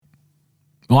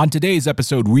On today's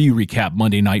episode, we recap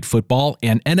Monday Night Football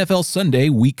and NFL Sunday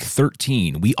Week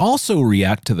 13. We also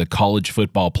react to the college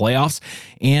football playoffs.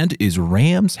 And is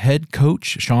Rams head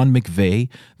coach Sean McVay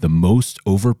the most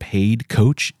overpaid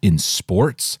coach in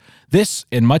sports? This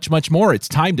and much, much more. It's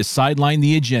time to sideline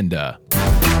the agenda.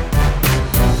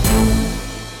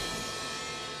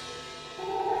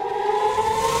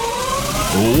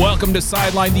 Welcome to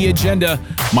Sideline the Agenda.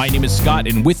 My name is Scott,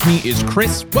 and with me is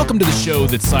Chris. Welcome to the show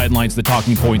that sidelines the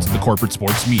talking points of the corporate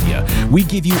sports media. We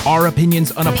give you our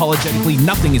opinions unapologetically,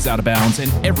 nothing is out of bounds,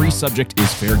 and every subject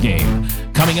is fair game.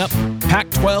 Coming up,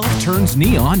 Pac-12 turns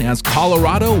neon as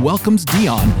Colorado welcomes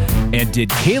Deion. And did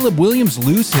Caleb Williams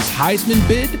lose his Heisman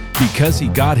bid because he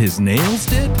got his nails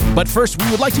did? But first, we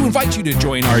would like to invite you to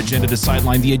join our agenda to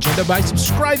sideline the agenda by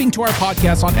subscribing to our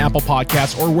podcast on Apple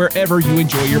Podcasts or wherever you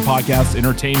enjoy your podcast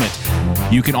entertainment.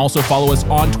 You can also follow us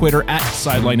on Twitter at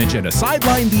Sideline Agenda.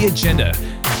 Sideline the Agenda.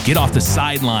 Get off the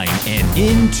sideline and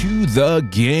into the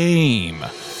game.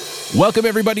 Welcome,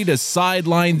 everybody, to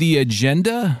Sideline the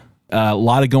Agenda. A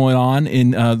lot of going on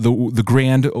in the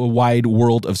grand wide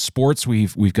world of sports.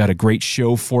 We've got a great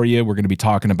show for you. We're going to be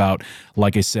talking about,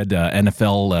 like I said,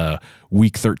 NFL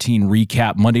Week 13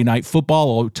 recap, Monday Night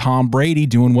Football. Tom Brady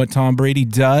doing what Tom Brady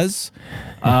does.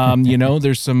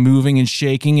 There's some moving and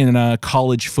shaking in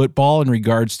college football in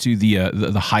regards to the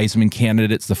Heisman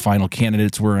candidates. The final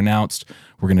candidates were announced.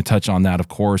 We're going to touch on that, of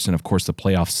course, and of course the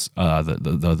playoffs,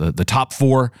 the top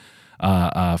four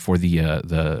for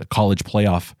the college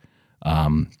playoff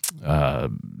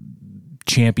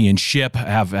championship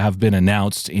have been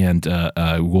announced, and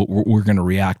we're going to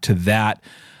react to that.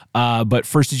 But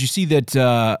first, did you see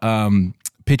that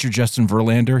pitcher Justin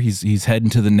Verlander? He's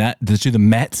heading to the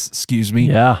Mets. Excuse me.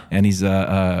 Yeah. And he's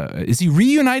is he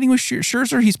reuniting with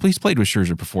Scherzer? He's played with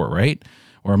Scherzer before, right?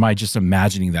 Or am I just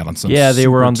imagining that on some they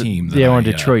were on team? They were on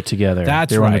Detroit together.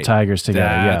 They were on the Tigers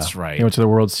together. That's right. They went to the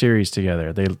World Series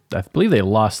together. I believe they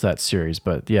lost that series,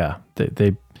 but yeah,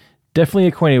 they definitely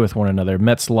acquainted with one another.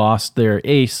 Mets lost their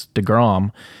ace,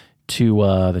 DeGrom, to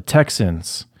the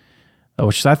Texans,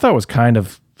 which I thought was kind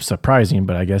of surprising,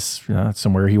 but I guess it's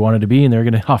somewhere he wanted to be, and they're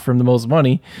going to offer him the most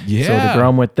money. Yeah. So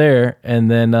DeGrom went there, and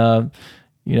then, to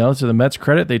the Mets'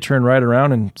 credit, they turned right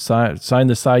around and signed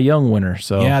the Cy Young winner.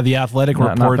 So yeah, the Athletic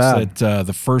reports not that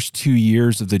the first 2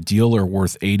 years of the deal are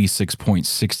worth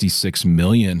 $86.66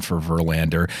 million for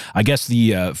Verlander. I guess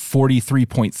the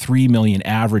 $43.3 million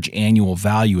average annual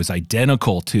value is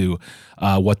identical to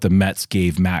what the Mets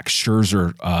gave Max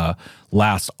Scherzer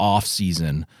last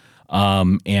offseason.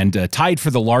 And tied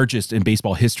for the largest in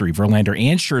baseball history. Verlander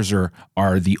and Scherzer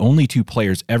are the only two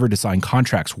players ever to sign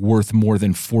contracts worth more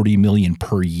than $40 million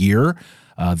per year.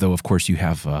 Though, of course, you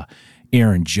have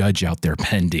Aaron Judge out there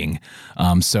pending.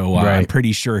 So I'm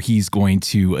pretty sure he's going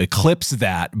to eclipse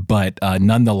that. But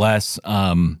nonetheless,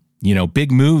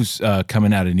 big moves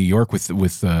coming out of New York with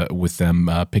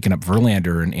them picking up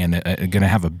Verlander and going to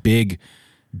have a big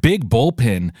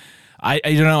bullpen. I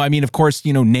don't know. I mean, of course,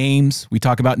 names. We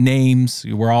talk about names.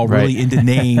 We're all really into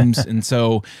names, and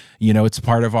so it's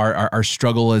part of our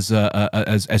struggle as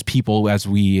people as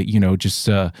we just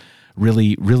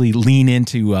really lean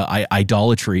into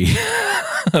idolatry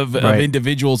of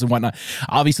individuals and whatnot.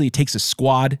 Obviously, it takes a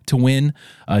squad to win.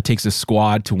 It takes a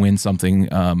squad to win something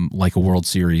like a World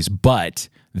Series. But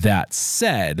that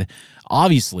said,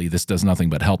 obviously, this does nothing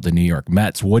but help the New York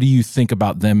Mets. What do you think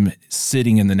about them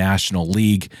sitting in the National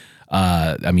League?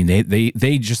 I mean,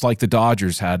 they just like the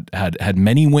Dodgers had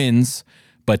many wins,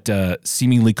 but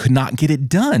seemingly could not get it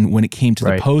done when it came to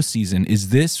the postseason. Is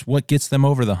this what gets them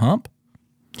over the hump?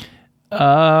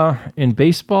 In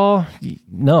baseball,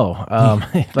 no.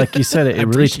 Like you said, it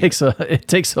really takes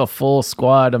a full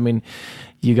squad. I mean,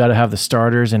 you got to have the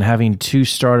starters, and having two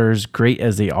starters, great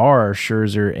as they are,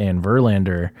 Scherzer and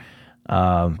Verlander,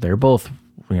 they're both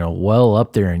well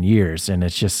up there in years, and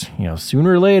it's just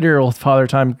sooner or later old Father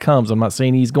Time comes. I'm not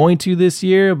saying he's going to this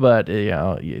year, but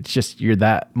it's just you're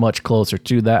that much closer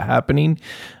to that happening.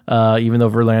 Even though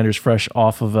Verlander's fresh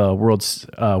off of a World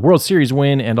Series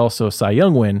win and also a Cy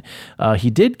Young win, he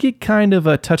did get kind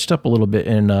of touched up a little bit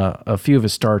in a few of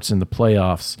his starts in the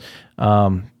playoffs.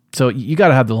 So you got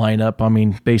to have the lineup. I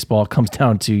mean, baseball comes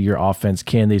down to your offense.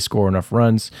 Can they score enough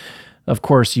runs? Of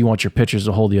course, you want your pitchers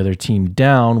to hold the other team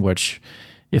down, which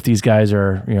if these guys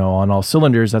are, on all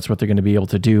cylinders, that's what they're going to be able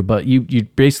to do. But you're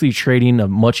basically trading a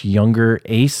much younger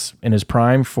ace in his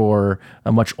prime for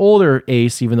a much older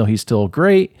ace, even though he's still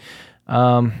great.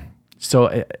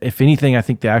 So if anything, I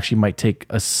think they actually might take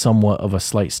a somewhat of a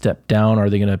slight step down. Are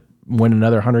they going to win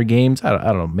another 100 games? I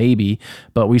don't know, maybe.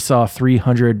 But we saw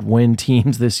 300 win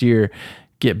teams this year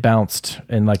get bounced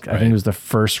in I think it was the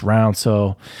first round.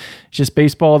 So it's just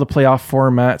baseball, the playoff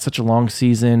format, such a long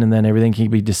season, and then everything can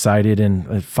be decided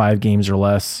in 5 games or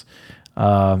less.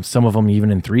 Some of them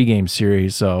even in 3-game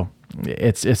series. So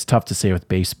it's tough to say with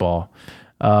baseball.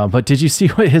 But did you see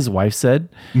what his wife said?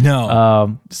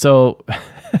 No. So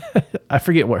I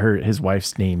forget what his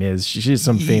wife's name is. She's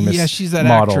some famous she's that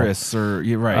model. actress or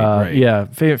right. Yeah,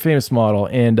 famous model.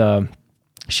 And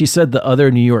she said the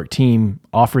other New York team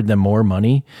offered them more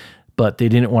money, but they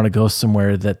didn't want to go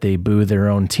somewhere that they boo their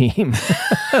own team.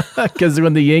 Because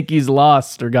when the Yankees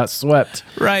lost or got swept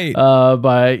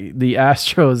by the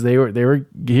Astros, they were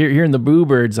hearing the boo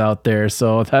birds out there.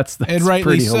 So that's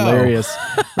pretty hilarious.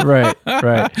 Right.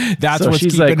 That's so what's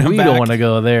she's keeping like, him we back. don't want to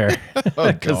go there.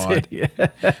 Oh God.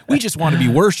 We just want to be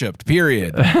worshipped.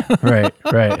 Period. Right.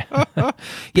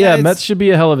 Yeah, Mets should be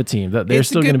a hell of a team. They're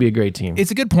still going to be a great team.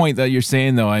 It's a good point that you're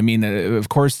saying, though. I mean, of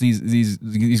course, these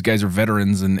guys are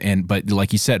veterans, but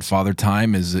like you said, Father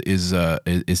Time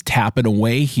is tapping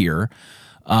away here,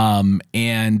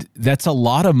 and that's a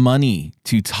lot of money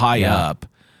to tie up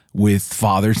with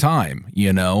Father Time,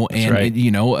 and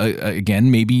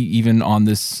again, maybe even on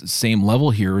this same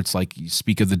level here, it's like you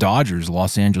speak of the Dodgers,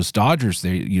 Los Angeles Dodgers.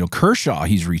 Kershaw,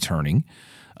 he's returning,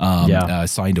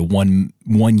 signed a one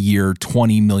year,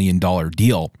 $20 million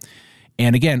deal.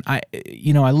 And again, I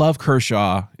love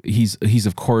Kershaw. He's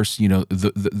of course,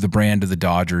 the brand of the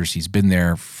Dodgers. He's been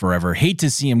there forever. Hate to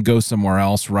see him go somewhere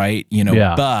else, right?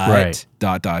 But ...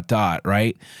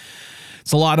 right?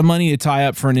 It's a lot of money to tie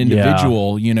up for an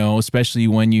individual, especially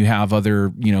when you have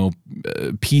other,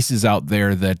 pieces out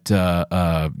there that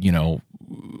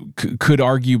could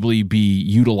arguably be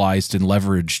utilized and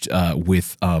leveraged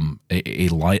with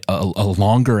a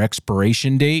longer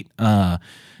expiration date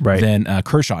than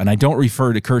Kershaw. And I don't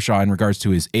refer to Kershaw in regards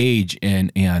to his age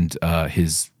and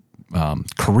his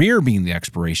career being the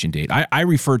expiration date. I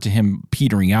refer to him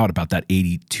petering out about that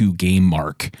 82 game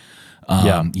mark,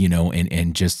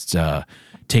 and just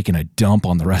taking a dump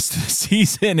on the rest of the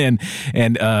season,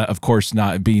 and of course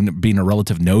not being a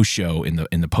relative no-show in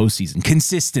the postseason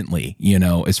consistently,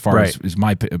 as far as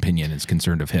my opinion is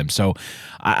concerned of him. So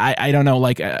I don't know,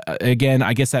 again,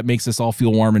 I guess that makes us all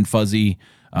feel warm and fuzzy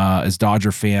as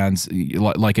Dodger fans.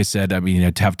 Like I said, I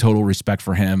mean, to have total respect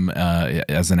for him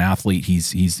as an athlete.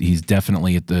 He's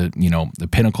definitely at the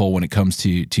pinnacle when it comes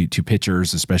to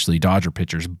pitchers, especially Dodger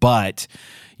pitchers. But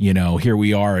here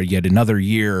we are yet another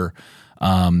year,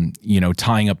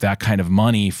 tying up that kind of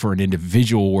money for an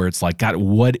individual where it's like, God,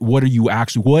 what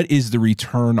is the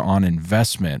return on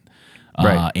investment?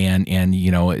 And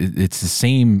it's the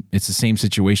same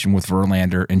situation with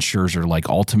Verlander and Scherzer. Like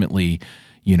ultimately,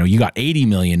 you got 80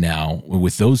 million now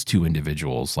with those two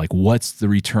individuals. Like, what's the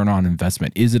return on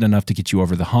investment? Is it enough to get you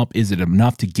over the hump? Is it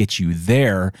enough to get you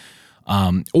there?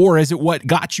 Or is it what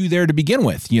got you there to begin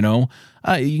with?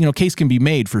 Case can be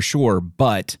made for sure,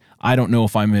 but I don't know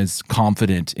if I'm as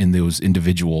confident in those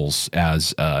individuals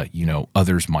as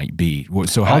others might be.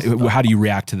 So how do you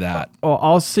react to that? Well,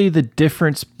 I'll say the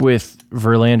difference with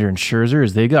Verlander and Scherzer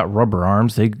is they got rubber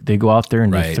arms. They go out there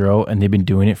and they throw, and they've been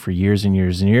doing it for years and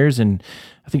years and years. And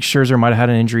I think Scherzer might have had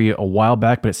an injury a while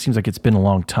back, but it seems like it's been a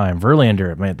long time.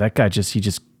 Verlander, man, that guy he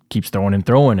just keeps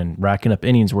throwing and racking up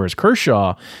innings. Whereas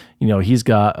Kershaw, he's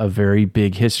got a very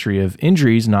big history of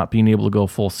injuries, not being able to go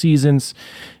full seasons.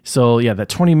 So yeah, that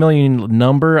 20 million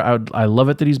number, I love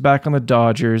it that he's back on the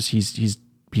Dodgers. He's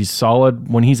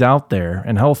solid when he's out there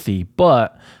and healthy,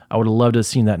 but I would have loved to have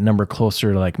seen that number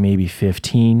closer to like maybe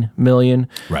 15 million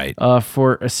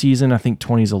for a season. I think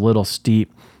 20 is a little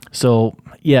steep. So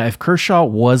yeah, if Kershaw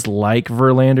was like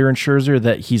Verlander and Scherzer,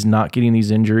 that he's not getting these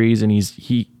injuries and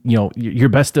your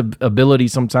best ability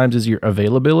sometimes is your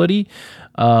availability.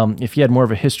 If he had more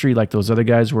of a history like those other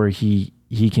guys where he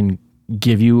can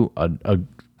give you a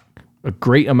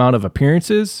great amount of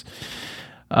appearances,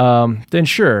 then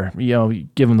sure,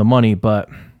 give him the money, but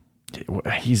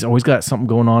he's always got something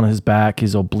going on in his back,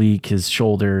 his oblique, his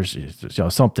shoulders,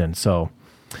 something. So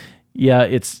yeah,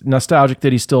 it's nostalgic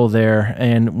that he's still there.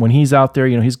 And when he's out there,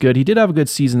 he's good. He did have a good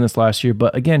season this last year,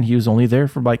 but again, he was only there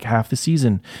for like half the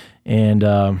season. And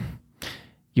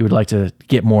you would like to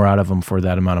get more out of him for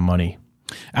that amount of money.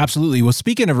 Absolutely. Well,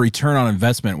 speaking of return on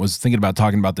investment, was thinking about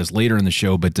talking about this later in the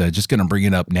show, but just going to bring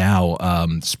it up now.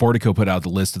 Sportico put out the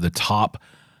list of the top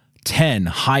 10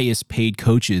 highest paid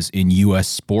coaches in U.S.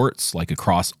 sports, like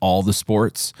across all the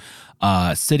sports.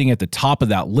 Sitting at the top of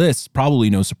that list,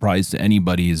 probably no surprise to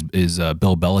anybody, is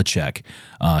Bill Belichick.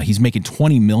 He's making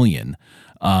 $20 million.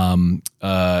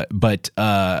 But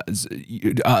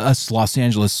us Los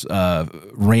Angeles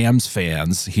Rams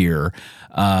fans here,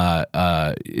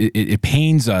 it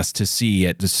pains us to see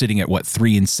it sitting at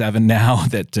 3-7 now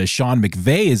that Sean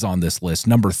McVay is on this list,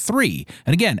 number 3.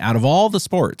 And again, out of all the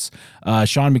sports,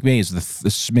 Sean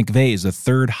McVay is the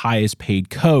third highest paid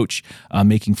coach,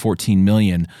 making $14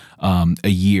 million a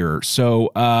year.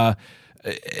 So.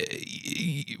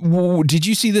 Did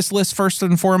you see this list first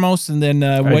and foremost, and then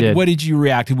what did you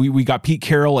react to? We got Pete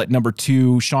Carroll at number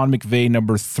 2, Sean McVay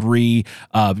number 3,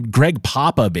 Greg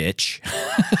Popovich,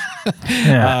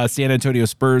 San Antonio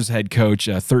Spurs head coach,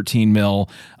 13 mil,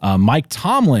 Mike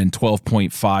Tomlin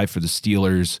 12.5 for the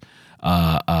Steelers.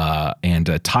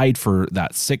 And tied for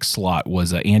that 6th slot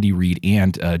was Andy Reid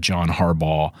and John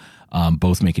Harbaugh.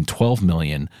 Both making $12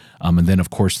 million, and then of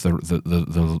course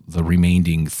the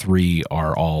remaining 3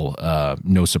 are all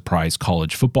no surprise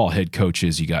college football head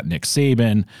coaches. You got Nick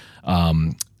Saban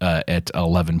at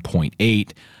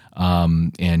 11.8,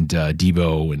 and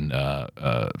Debo and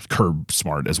Curb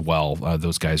Smart as well.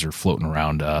 Those guys are floating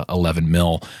around 11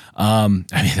 mil. I mean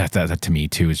that to me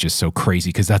too is just so crazy,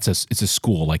 because it's a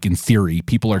school. Like, in theory,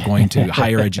 people are going to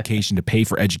higher education to pay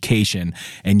for education,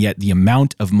 and yet the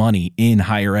amount of money in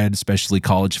higher ed, especially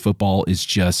college football, is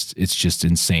just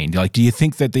insane. Like, do you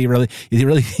think that they really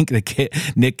think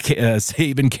that Nick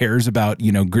Saban cares about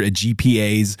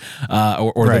GPAs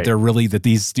or right. that they're really that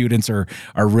these students are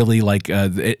really like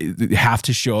have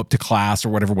to show up to class or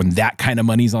whatever when that kind of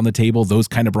money's on the table? Those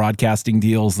kind of broadcasting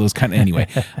deals, those kind of anyway.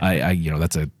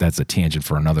 That's a tangent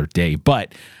for another day.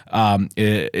 But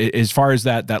as far as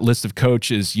that list of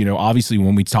coaches, obviously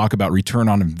when we talk about return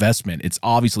on investment, it's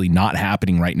obviously not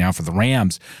happening right now for the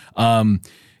Rams. And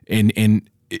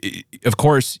of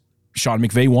course, Sean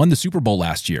McVay won the Super Bowl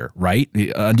last year, right?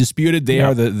 Undisputed, they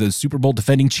are the Super Bowl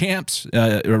defending champs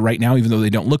right now, even though they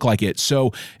don't look like it.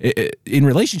 So in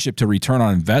relationship to return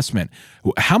on investment,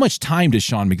 how much time does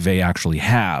Sean McVay actually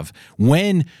have?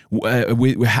 When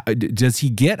does he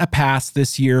get a pass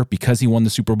this year because he won the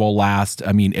Super Bowl last?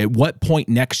 I mean, at what point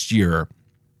next year,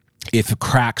 if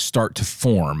cracks start to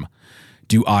form,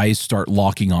 do eyes start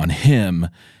locking on him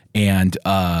and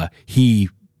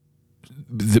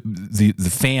the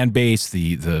fan base,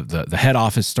 the head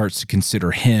office starts to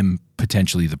consider him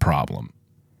potentially the problem?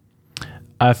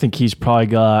 I think he's probably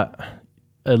got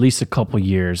at least a couple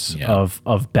years of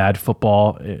bad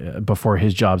football before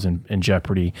his job's in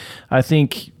jeopardy. I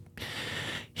think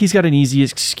he's got an easy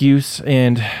excuse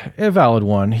and a valid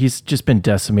one. He's just been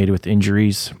decimated with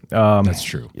injuries. That's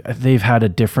true. They've had a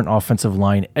different offensive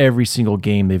line every single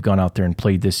game they've gone out there and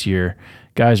played this year.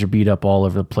 Guys are beat up all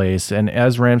over the place. And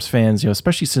as Rams fans,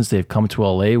 especially since they've come to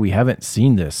LA, we haven't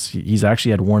seen this. He's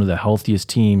actually had one of the healthiest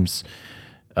teams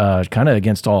kind of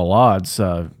against all odds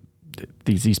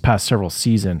these past several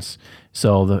seasons.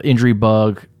 So the injury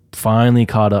bug finally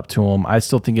caught up to him. I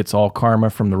still think it's all karma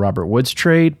from the Robert Woods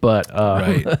trade, but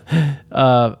right.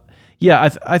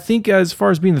 I think as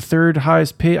far as being the third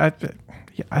highest pay, I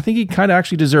think he kind of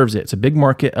actually deserves it. It's a big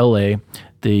market, LA.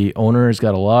 The owner has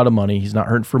got a lot of money. He's not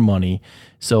hurting for money.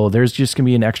 So there's just going to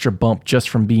be an extra bump just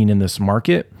from being in this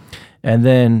market. And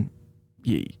then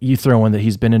you throw in that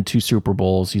he's been in 2 Super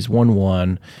Bowls. He's won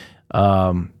 1,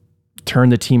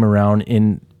 turned the team around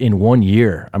in 1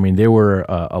 year. I mean, they were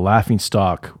a laughing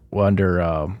stock under,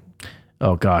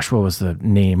 what was the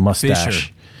name? Mustache.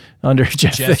 Fisher. Under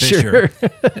Jeff Fisher.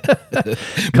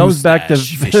 Comes back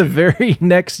the very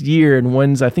next year and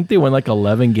wins. I think they won like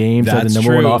 11 games. Had the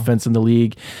number 1 offense in the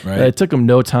league. Right. It took them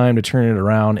no time to turn it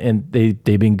around, and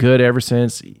they've been good ever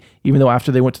since. Even though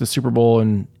after they went to the Super Bowl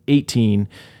in 2018,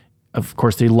 of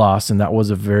course they lost, and that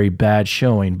was a very bad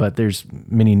showing. But there's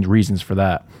many reasons for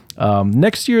that.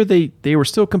 Next year they were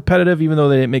still competitive, even though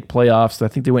they didn't make playoffs. I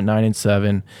think they went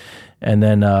 9-7, and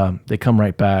then they come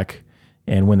right back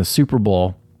and win the Super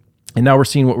Bowl. And now we're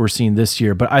seeing what we're seeing this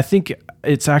year. But I think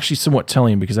it's actually somewhat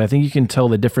telling, because I think you can tell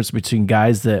the difference between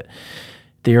guys that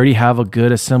they already have a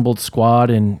good assembled squad,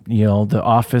 and the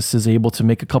office is able to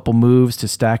make a couple moves to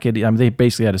stack it. I mean, they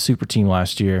basically had a super team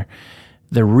last year.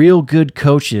 The real good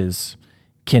coaches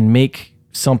can make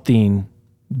something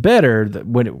better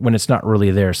when it's not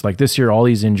really there. So like this year, all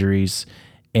these injuries.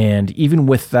 And even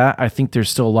with that, I think there's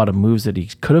still a lot of moves that he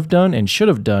could have done and should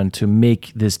have done to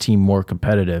make this team more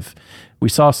competitive. We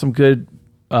saw some good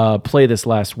play this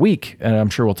last week, and I'm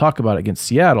sure we'll talk about it against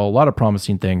Seattle. A lot of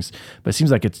promising things, but it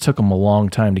seems like it took them a long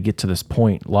time to get to this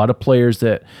point. A lot of players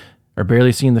that are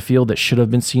barely seeing the field that should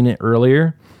have been seeing it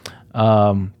earlier.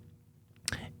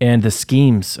 And the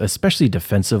schemes, especially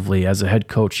defensively, as a head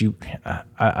coach,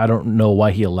 I don't know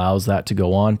why he allows that to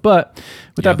go on. But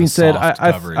with that being said,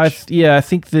 I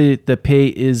think the pay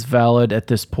is valid at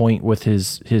this point with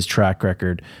his track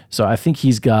record. So I think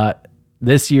he's got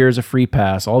this year as a free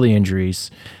pass, all the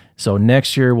injuries. So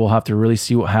next year we'll have to really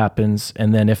see what happens.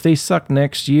 And then if they suck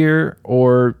next year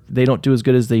or they don't do as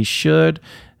good as they should,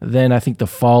 then I think the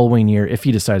following year, if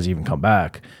he decides to even come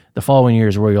back, the following year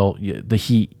is where he'll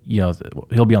be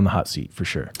on the hot seat for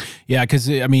sure. Yeah, because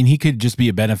I mean, he could just be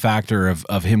a benefactor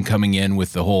of him coming in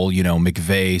with the whole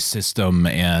McVay system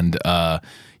and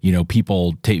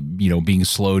people being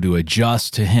slow to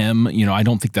adjust to him. I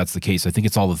don't think that's the case. I think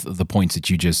it's all the points that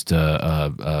you just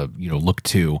look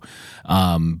to.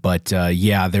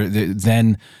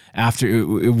 Then after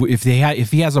if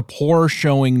he has a poor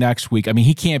showing next week, I mean,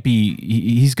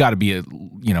 he's got to be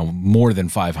more than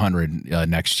 500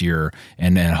 next year,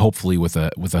 and hopefully with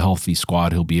a healthy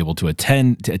squad he'll be able to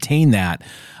attain that.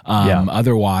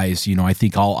 Otherwise, I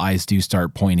think all eyes do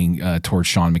start pointing towards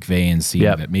Sean McVay and seeing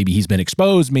that maybe he's been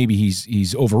exposed, maybe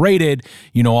he's overrated.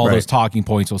 Those talking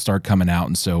points will start coming out,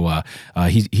 and so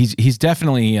he's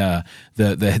definitely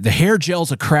the hair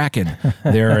gel's a cracking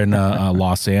there in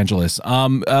Los Angeles.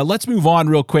 Let's move on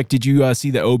real quick. Did you see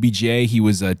the OBJ? He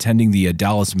was attending the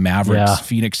Dallas Mavericks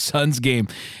Phoenix Suns game,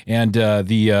 and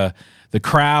the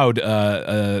crowd,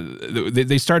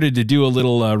 they started to do a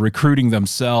little recruiting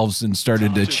themselves and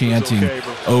started chanting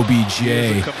OBJ.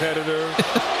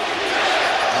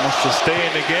 Wants to stay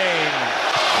in the game.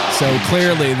 So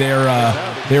clearly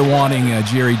they're wanting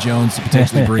Jerry Jones to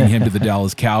potentially bring him to the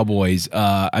Dallas Cowboys.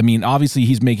 I mean, obviously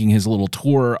he's making his little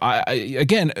tour.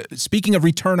 Again, speaking of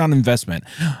return on investment,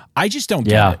 I just don't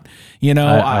get it.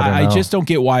 I just don't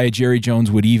get why Jerry Jones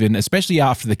would even, especially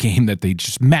after the game that they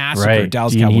just massacred.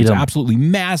 Dallas Cowboys absolutely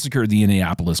massacred the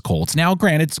Indianapolis Colts. Now,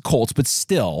 granted, it's Colts, but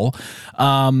still,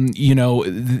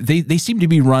 they seem to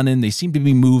be running. They seem to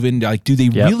be moving. Like, do they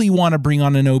really want to bring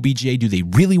on an OBJ? Do they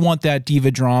really want that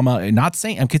diva drama? And not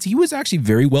saying, because he was actually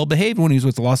very well behaved when he was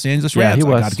with the Los Angeles Rams. He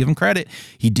was. I got to give him credit.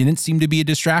 He didn't seem to be a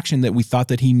distraction that we thought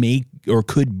that he may or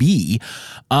could be.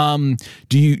 Do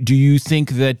you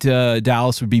think that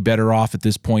Dallas would be better off at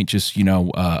this point, just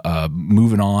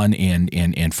moving on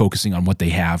and focusing on what they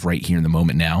have right here in the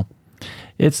moment now?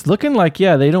 It's looking like,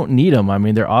 they don't need him. I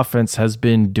mean, their offense has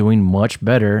been doing much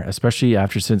better, especially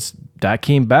since Dak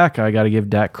came back. I got to give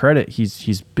Dak credit.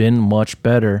 He's been much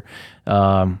better.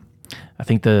 I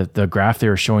think the graph they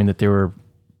were showing that they were,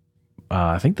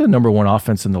 I think the number one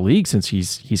offense in the league since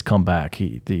he's come back.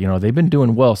 They've been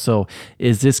doing well. So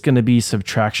is this going to be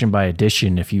subtraction by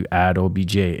addition if you add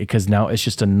OBJ? Because now it's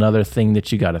just another thing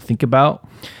that you got to think about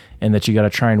and that you got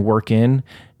to try and work in,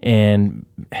 and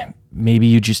maybe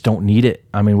you just don't need it.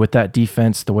 I mean, with that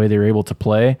defense, the way they're able to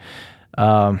play,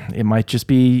 it might just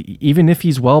be, even if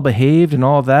he's well behaved and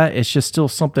all of that, it's just still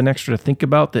something extra to think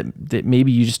about that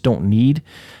maybe you just don't need.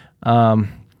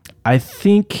 I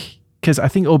think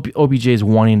OBJ is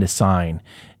wanting to sign,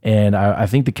 and I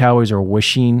think the Cowboys are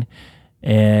wishing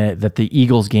that the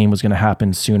Eagles game was going to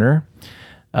happen sooner,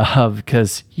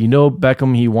 because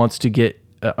Beckham, he wants to get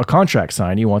a contract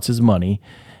signed, he wants his money,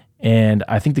 and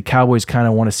I think the Cowboys kind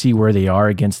of want to see where they are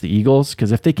against the Eagles,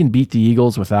 because if they can beat the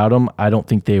Eagles without him, I don't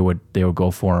think they would go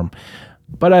for him.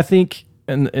 But I think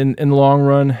in the long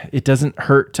run, it doesn't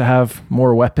hurt to have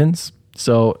more weapons.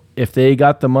 So if they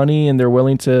got the money and they're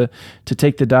willing to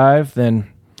take the dive,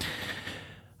 then,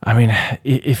 I mean,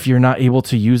 if you're not able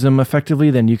to use them effectively,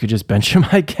 then you could just bench them,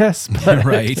 I guess. But,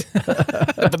 right.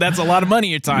 But that's a lot of money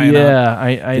you're tying up. Yeah,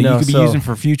 I know. You could be using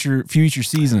for future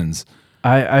seasons.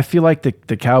 I feel like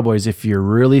the Cowboys, if you're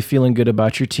really feeling good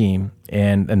about your team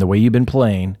and the way you've been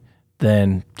playing,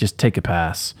 then just take a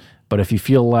pass. But if you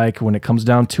feel like when it comes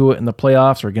down to it in the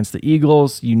playoffs or against the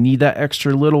Eagles, you need that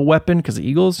extra little weapon, because the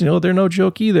Eagles, they're no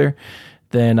joke either,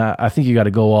 then I think you got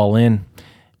to go all in.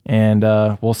 And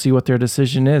we'll see what their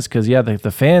decision is, because,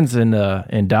 the fans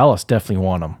in Dallas definitely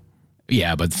want them.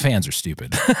 Yeah, but the fans are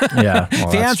stupid. Yeah,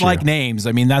 fans like names.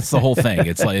 I mean, that's the whole thing.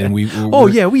 It's like, and we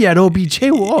had OBJ.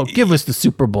 Oh, give us the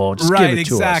Super Bowl. Just give it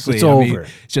to us. It's over.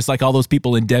 It's just like all those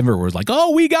people in Denver were like,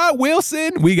 oh, we got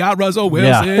Wilson, we got Russell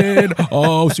Wilson. Yeah.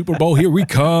 Oh, Super Bowl, here we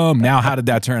come. Now, how did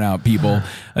that turn out, people?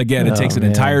 Again, it takes an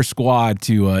entire squad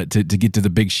to get to the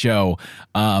big show,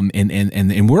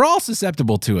 and we're all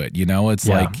susceptible to it. It's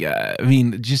like, I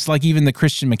mean, just like even the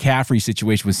Christian McCaffrey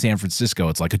situation with San Francisco.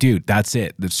 It's like, dude, that's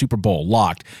it, the Super Bowl. Bowl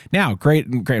locked. Now, great.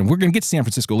 We're going to get to San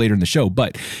Francisco later in the show,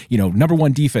 but number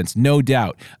one defense, no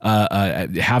doubt.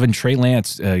 Having Trey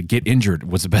Lance get injured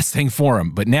was the best thing for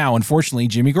him. But now, unfortunately,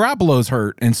 Jimmy Garoppolo's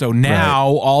hurt, and so now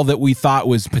all that we thought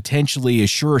was potentially a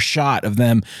sure shot of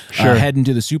them heading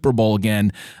to the Super Bowl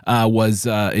again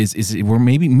we're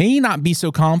may not be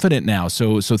so confident now.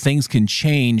 So things can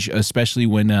change, especially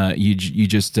when you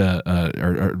just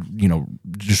are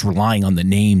just relying on the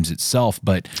names itself.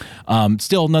 But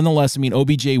still, nonetheless, I mean,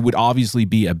 OBJ would obviously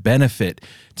be a benefit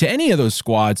to any of those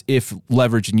squads if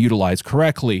leveraged and utilized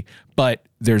correctly. But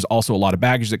there's also a lot of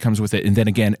baggage that comes with it. And then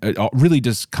again, it really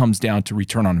just comes down to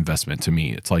return on investment to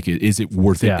me. It's like, is it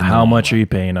worth it? Yeah, how much are you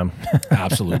paying them?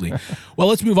 Absolutely. Well,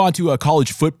 let's move on to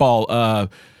college football.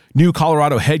 New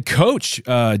Colorado head coach,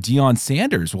 Deion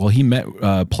Sanders. Well, he met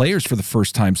players for the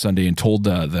first time Sunday and told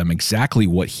them exactly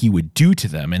what he would do to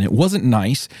them. And it wasn't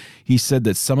nice. He said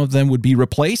that some of them would be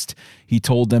replaced. He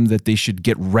told them that they should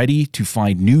get ready to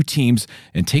find new teams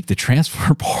and take the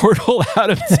transfer portal out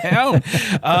of town.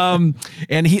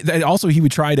 And he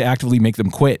would try to actively make them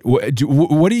quit. What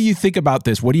do you think about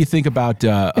this? What do you think about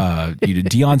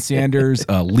Deion Sanders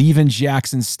leaving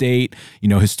Jackson State,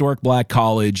 historic black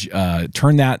college,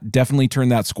 definitely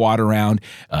turned that squad around,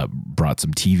 brought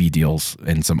some TV deals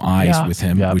and some eyes with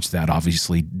him, which that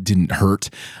obviously didn't hurt.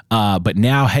 But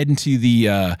now heading to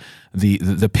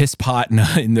the piss pot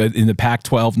in the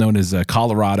Pac-12 known as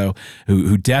Colorado,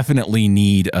 who definitely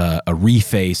need a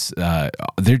reface.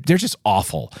 They're just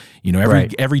awful.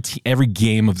 Every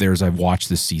game of theirs I've watched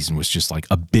this season was just like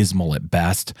abysmal at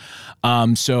best.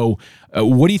 So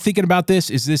what are you thinking about this?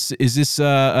 Is this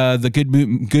the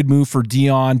good move for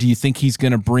Deion? Do you think he's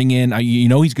going to bring in?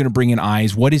 He's going to bring in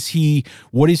eyes. What is he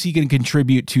going to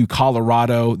contribute to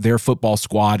Colorado, their football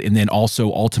squad, and then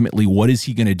also ultimately what is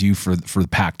he going to do for the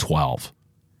Pac-12?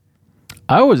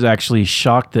 I was actually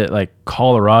shocked that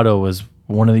Colorado was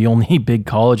one of the only big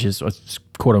colleges,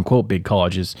 quote unquote big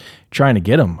colleges, trying to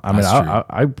get him.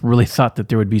 I really thought that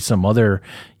there would be some other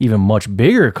even much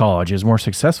bigger colleges, more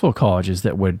successful colleges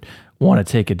that would want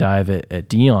to take a dive at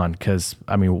Deion, because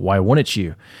why wouldn't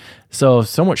you? So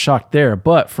somewhat shocked there.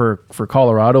 But for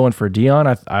Colorado and for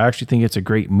Deion, I actually think it's a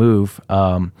great move.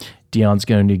 Deion's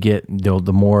going to get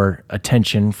the more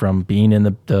attention from being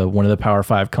in the one of the Power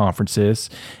 5 conferences.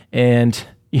 And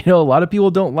a lot of people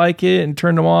don't like it and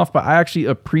turn them off, but I actually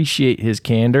appreciate his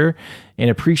candor and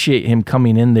appreciate him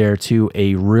coming in there to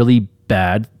a really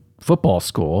bad football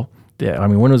school.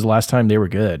 When was the last time they were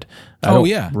good? I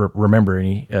don't remember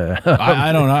any.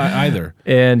 I don't either.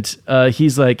 And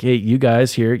he's like, hey, you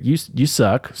guys here, you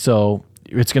suck. So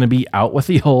it's going to be out with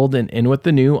the old and in with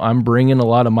the new. I'm bringing a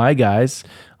lot of my guys.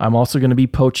 I'm also going to be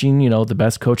poaching, the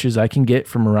best coaches I can get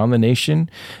from around the nation.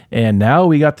 And now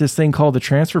we got this thing called the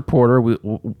transfer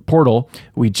portal.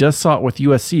 We just saw it with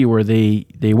USC, where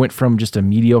they went from just a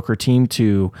mediocre team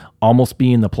to almost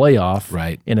being the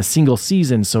playoff in a single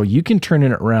season. So you can turn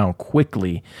it around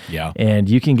quickly. Yeah. And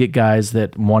you can get guys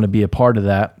that want to be a part of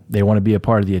that. They want to be a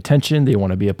part of the attention. They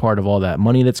want to be a part of all that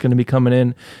money that's going to be coming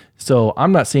in. So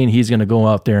I'm not saying he's going to go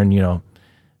out there and,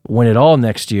 win it all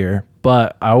next year,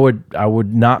 but I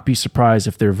would not be surprised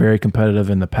if they're very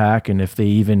competitive in the Pac, and if they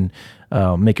even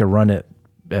make a run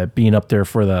at being up there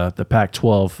for the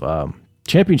Pac-12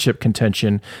 championship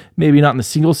contention. Maybe not in the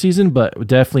single season, but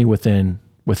definitely within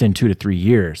 2 to 3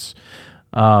 years.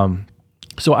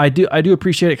 So I do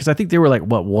appreciate it, because I think they were 1-11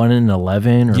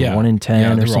 or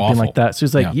 1-10 or something awful. Like that. So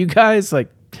it's you guys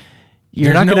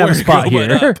you're not going to have a spot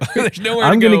here. There's nowhere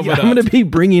I'm to go. I'm going to be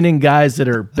bringing in guys that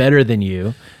are better than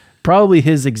you. Probably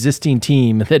his existing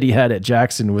team that he had at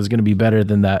Jackson was going to be better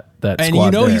than that and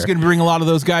squad there. He's going to bring a lot of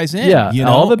those guys in. Yeah,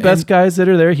 all the best guys that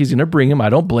are there, he's going to bring them. I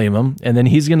don't blame him. And then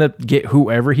he's going to get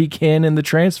whoever he can in the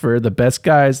transfer, the best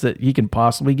guys that he can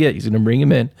possibly get. He's going to bring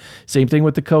them in. Same thing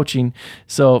with the coaching.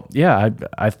 So, yeah,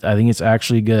 I think it's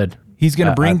actually good. He's going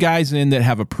to bring guys in that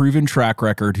have a proven track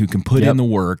record, who can put in the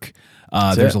work.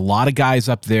 There's a lot of guys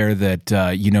up there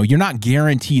that, you're not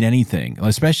guaranteed anything,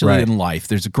 especially in life.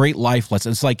 There's a great life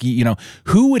lesson. It's like,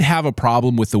 who would have a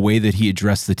problem with the way that he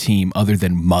addressed the team other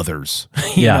than mothers,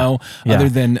 other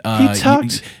than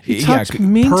he talked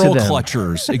mean pearl to them.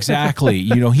 clutchers. Exactly.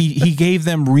 He gave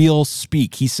them real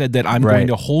speak. He said that I'm going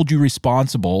to hold you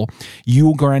responsible.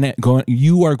 You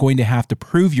are going to have to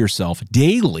prove yourself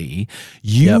daily.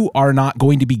 You are not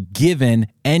going to be given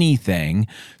anything.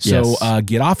 So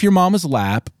get off your mama's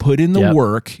lap, put in the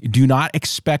work. Do not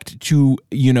expect to,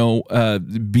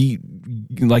 be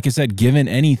like I said, given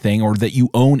anything or that you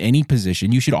own any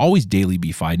position, you should always daily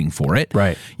be fighting for it.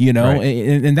 Right. You know, Right.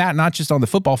 and that not just on the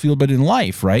football field, but in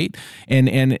life. Right.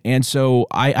 And so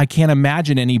I can't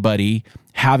imagine anybody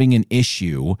having an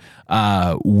issue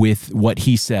with what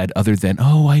he said other than,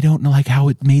 oh, I don't know like how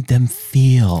it made them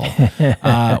feel.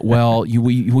 Well,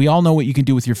 we all know what you can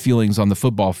do with your feelings on the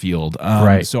football field.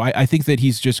 Right. So I think that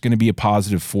he's just going to be a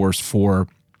positive force for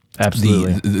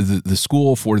Absolutely. the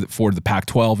school, for the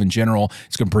Pac-12 in general.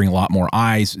 It's going to bring a lot more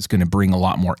eyes. It's going to bring a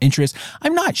lot more interest.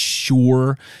 I'm not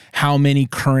sure how many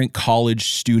current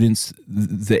college students,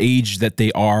 the age that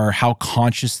they are, how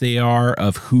conscious they are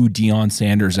of who Deion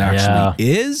Sanders actually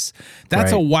is.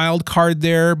 That's Right. a wild card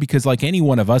there, because like any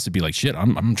one of us would be like, shit,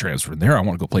 I'm transferring there. I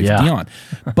want to go play for Deion.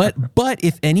 But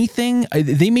if anything,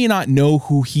 they may not know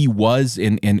who he was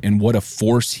and what a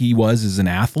force he was as an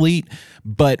athlete.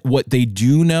 But what they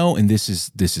do know, and this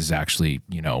is actually,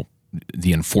 you know,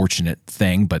 the unfortunate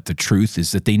thing, but the truth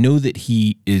is that they know that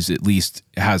he is at least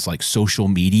has like social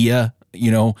media,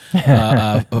 you know,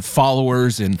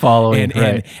 followers and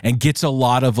gets a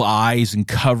lot of eyes and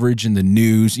coverage in the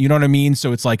news. You know what I mean?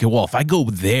 So it's like, well, if I go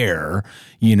there,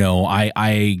 you know,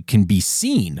 I can be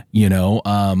seen, you know,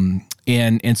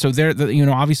 and so there, you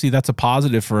know, obviously that's a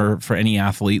positive for any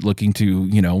athlete looking to,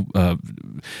 you know,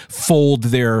 fold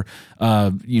their,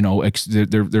 you know,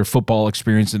 their football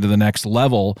experience into the next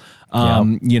level.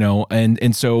 You know,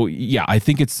 and so, yeah, I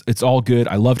think it's all good.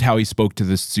 I loved how he spoke to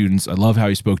the students. I love how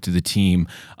he spoke to the team.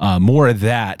 More of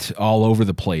that all over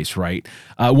the place, right?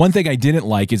 One thing I didn't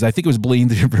like is I think it was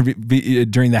blamed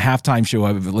during the halftime show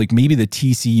of like maybe the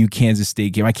TCU Kansas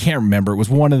State game. I can't remember. It was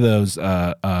one of those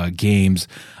games.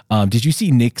 Did you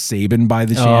see Nick Saban by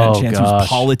the chance was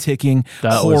politicking,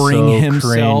 whoring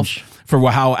himself cringe. for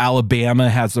how Alabama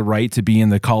has the right to be in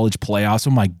the college playoffs?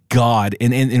 Oh my God.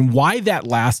 And why that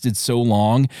lasted so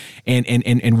long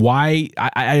and why,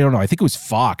 I don't know. I think it was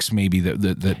Fox maybe that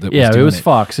it was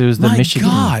Fox. It was the Michigan.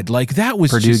 God, like that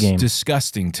was Purdue just game.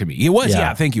 disgusting to me. It was,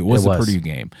 thank you. It was the Purdue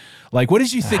game. Like, what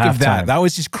did you think of that? Halftime. That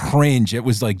was just cringe. It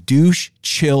was like douche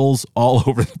chills all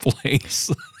over the place.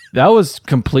 That was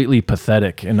completely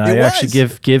pathetic, and I actually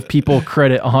give people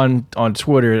credit on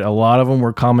Twitter. A lot of them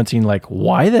were commenting like,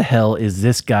 "Why the hell is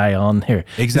this guy on there?"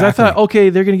 Exactly. I thought, okay,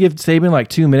 they're going to give Saban like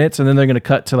 2 minutes, and then they're going to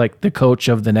cut to like the coach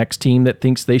of the next team that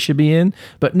thinks they should be in.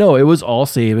 But no, it was all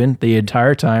Saban the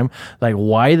entire time. Like,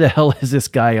 why the hell is this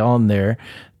guy on there?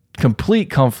 Complete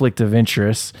conflict of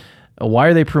interest. Why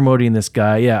are they promoting this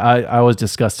guy? Yeah, I was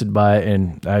disgusted by it,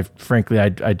 and I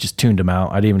just tuned him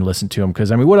out. I didn't even listen to him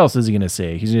because, I mean, what else is he going to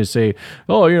say? He's going to say,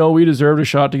 oh, you know, we deserved a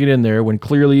shot to get in there, when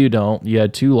clearly you don't. You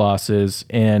had 2 losses,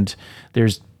 and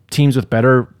there's teams with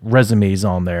better resumes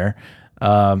on there.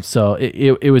 So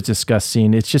it was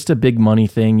disgusting. It's just a big money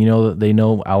thing. You know, they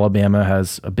know Alabama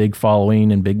has a big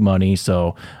following and big money.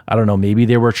 So I don't know, maybe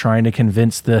they were trying to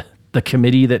convince the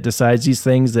committee that decides these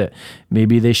things that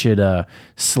maybe they should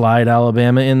slide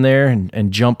Alabama in there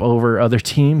and jump over other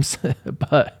teams.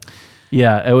 But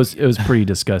yeah, it was pretty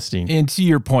disgusting. And to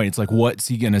your point, it's like, what's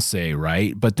he gonna say,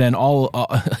 right? But then all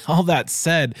that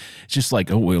said, it's just like,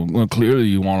 oh well, clearly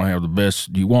you want to have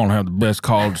the best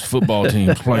college football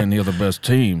teams playing the other best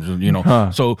teams, you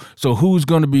know. So who's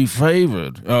going to be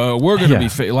favored? We're going to be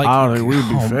favored. Like, I don't think we'd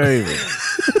be favored.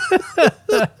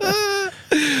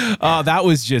 That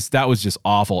was just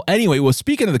awful. Anyway, well,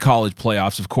 speaking of the college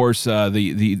playoffs, of course,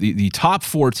 the top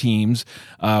 4 teams,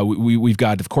 we've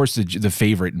got, of course, the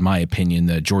favorite, in my opinion,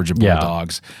 the Georgia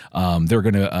Bulldogs. They're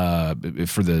going to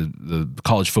for the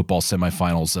college football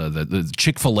semifinals, the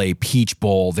Chick-fil-A Peach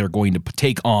Bowl. They're going to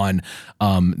take on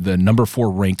the number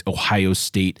 4 ranked Ohio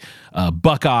State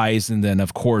Buckeyes, and then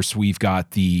of course we've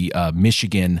got the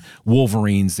Michigan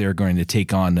Wolverines. They're going to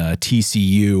take on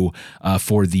TCU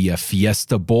for the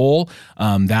Fiesta Bowl.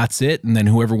 That's it, and then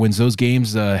whoever wins those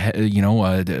games,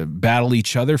 battle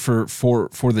each other for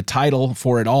the title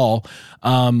for it all.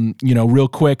 Real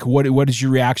quick, what is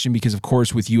your reaction? Because of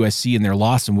course with USC and their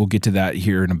loss, and we'll get to that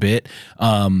here in a bit.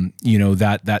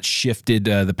 That shifted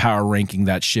the power ranking.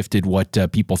 That shifted what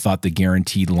people thought the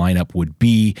guaranteed lineup would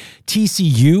be.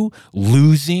 TCU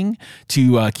losing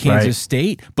to Kansas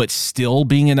State, but still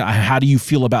being in. How do you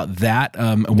feel about that?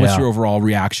 What's your overall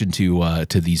reaction to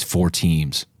these 4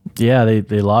 teams? Yeah,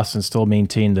 they lost and still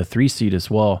maintained the 3 seed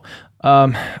as well.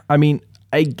 I mean,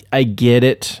 I get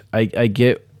it. I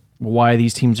get why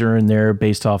these teams are in there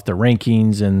based off the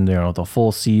rankings and the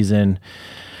full season.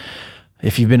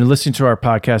 If you've been listening to our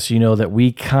podcast, you know that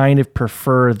we kind of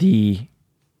prefer the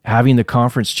having the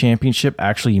conference championship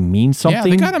actually mean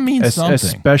something. Yeah, they gotta mean something.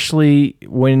 Especially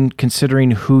when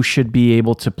considering who should be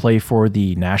able to play for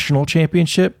the national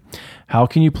championship. How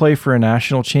can you play for a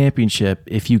national championship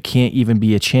if you can't even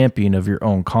be a champion of your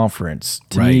own conference?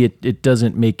 To me, it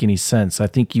doesn't make any sense. I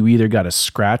think you either got to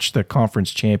scratch the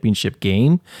conference championship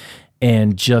game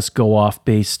and just go off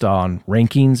based on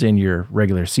rankings in your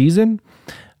regular season,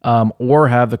 or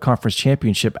have the conference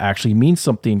championship actually mean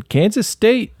something. Kansas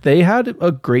State, they had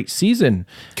a great season.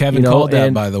 Kevin called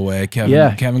that, by the way.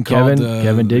 Kevin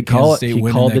did call it. He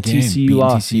called the TCU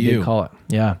loss. He did call it.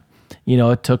 Yeah.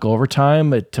 It took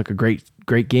overtime. It took a great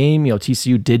game.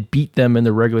 TCU did beat them in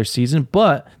the regular season,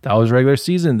 but that was regular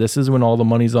season. This is when all the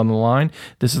money's on the line.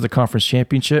 This is the conference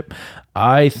championship.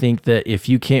 I think that if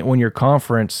you can't win your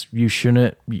conference, you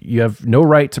have no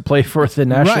right to play for the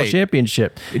national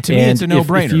championship. To me, it's a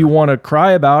no-brainer. If you want to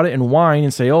cry about it and whine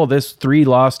and say, oh, this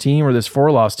 3-loss team or this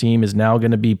 4-loss team is now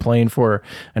going to be playing for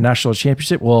a national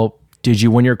championship, well, did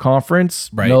you win your conference?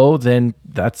 Right. No, then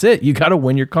that's it. You got to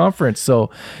win your conference.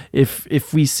 So if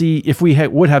we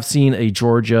would have seen a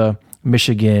Georgia,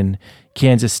 Michigan,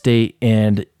 Kansas State,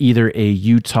 and either a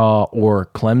Utah or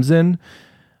Clemson,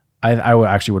 I would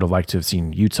have liked to have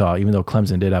seen Utah, even though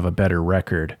Clemson did have a better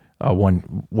record,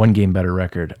 one game better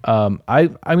record. I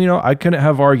couldn't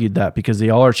have argued that because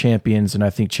they all are champions, and I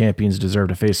think champions deserve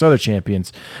to face other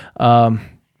champions.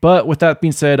 But with that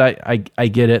being said, I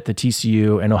get it. The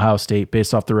TCU and Ohio State,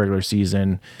 based off the regular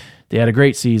season, they had a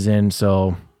great season.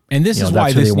 So, and this is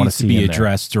why this needs to be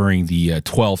addressed during the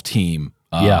 12-team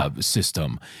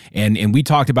system. And we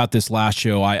talked about this last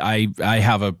show. I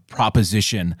have a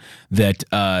proposition that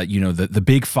the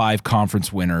Big Five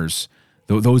conference winners,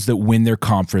 those that win their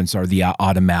conference, are the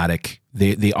automatic.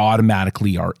 They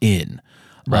automatically are in.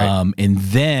 Right. And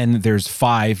then there's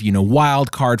 5,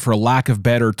 wild card, for a lack of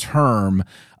better term,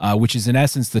 which is in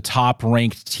essence the top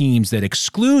ranked teams that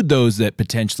exclude those that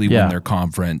potentially win their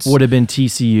conference. Would have been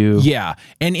TCU. Yeah.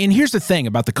 And here's the thing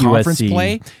about the conference USC.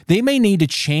 play. They may need to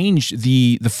change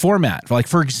the format. Like,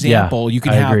 for example, you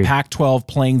could have Pac-12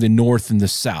 playing the North and the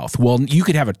South. Well, you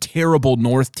could have a terrible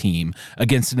North team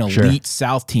against an elite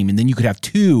South team, and then you could have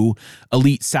 2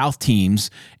 elite South teams,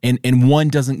 and one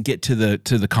doesn't get to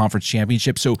the conference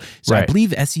championship. So I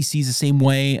believe SEC is the same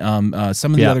way.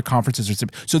 Some of the other conferences are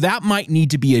similar. So that might need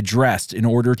to be addressed in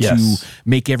order to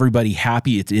make everybody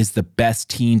happy. It is the best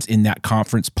teams in that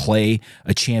conference play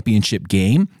a championship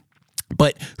game.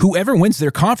 But whoever wins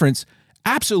their conference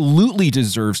absolutely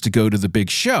deserves to go to the big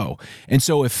show. And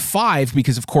so if 5,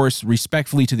 because of course,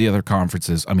 respectfully to the other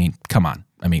conferences, come on.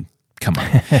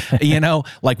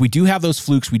 Like, we do have those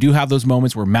flukes. We do have those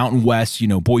moments where Mountain West,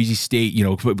 Boise State,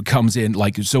 comes in.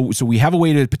 Like, so we have a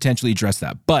way to potentially address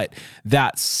that. But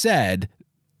that said,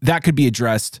 that could be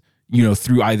addressed,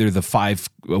 through either the 5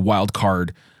 wild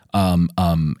card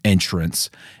entrance.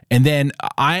 And then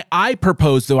I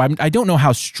propose, though I don't know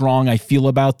how strong I feel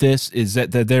about this, is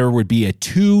that there would be a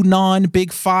 2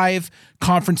 non-Big Five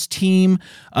conference team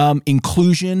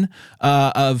inclusion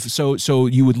so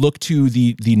you would look to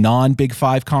the non-Big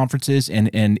Five conferences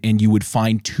and you would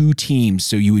find 2 teams.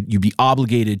 So you'd be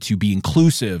obligated to be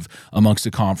inclusive amongst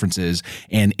the conferences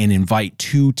and invite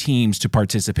 2 teams to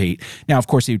participate. Now, of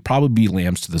course, they'd probably be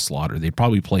lambs to the slaughter. They'd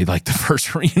probably play like the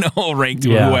first ranked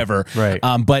or whoever. Right.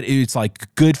 But it's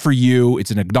like good for you.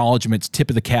 It's an acknowledgement. It's tip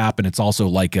of the cap, and it's also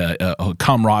like a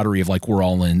camaraderie of like, we're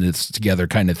all in this together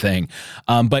kind of thing.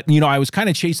 But I was kind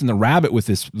of chasing the rabbit with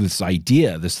this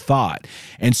idea, this thought.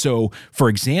 And so, for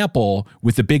example,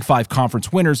 with the Big Five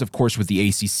conference winners, of course, with the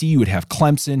ACC, you would have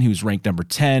Clemson, who's ranked number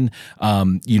 10.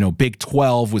 Big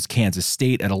 12 was Kansas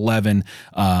State at 11.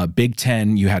 Big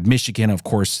 10, you had Michigan, of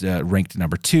course, ranked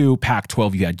number 2.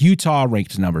 Pac-12, you had Utah,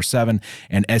 ranked number 7.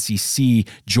 And SEC,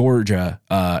 Georgia,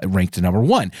 ranked number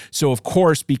 1. So, of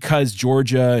course, because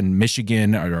Georgia and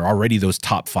Michigan are already those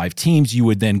top 5 teams, you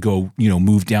would then go,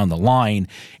 move down the line.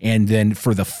 And then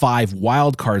for the 5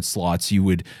 wild card slots, you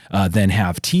would then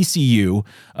have TCU,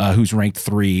 who's ranked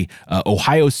 3,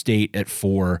 Ohio State at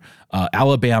 4,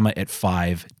 Alabama at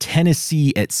 5,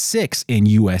 Tennessee at 6, and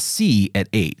USC at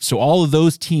 8. So all of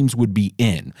those teams would be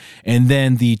in. And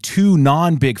then the 2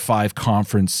 non-Big Five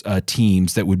conference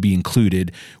teams that would be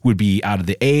included would be out of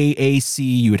the AAC.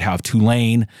 You would have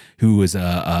Tulane, who was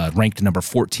ranked number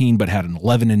 14 but had an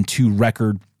 11-2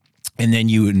 record. And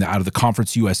then out of the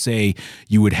Conference USA,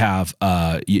 you would have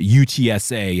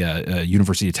UTSA,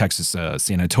 University of Texas,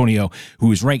 San Antonio,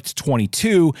 who is ranked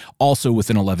 22, also with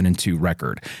an 11-2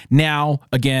 record. Now,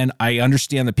 again, I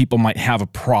understand that people might have a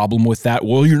problem with that.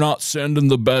 Well, you're not sending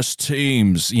the best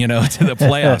teams, to the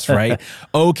playoffs, right?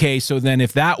 Okay, so then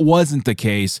if that wasn't the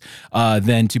case,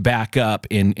 then to back up,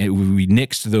 and we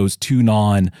nixed those two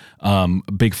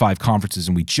Big Five conferences,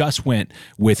 and we just went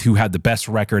with who had the best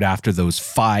record after those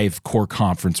 5 core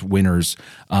conference winners.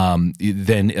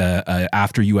 Then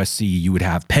after USC, you would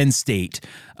have Penn State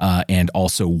and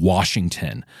also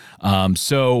Washington.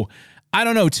 So I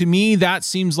don't know. To me, that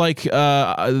seems like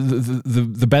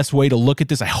the best way to look at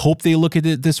this. I hope they look at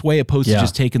it this way, opposed to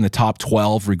just taking the top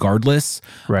 12 regardless.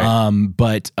 Right.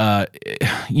 But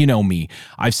you know me.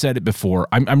 I've said it before.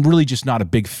 I'm really just not a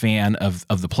big fan of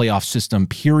the playoff system,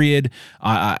 period.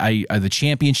 The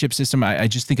championship system, I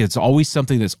just think it's always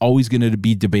something that's always going to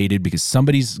be debated because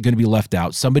somebody's going to be left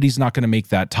out. Somebody's not going to make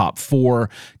that top 4.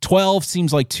 12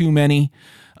 seems like too many.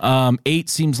 8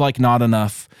 seems like not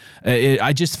enough.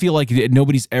 I just feel like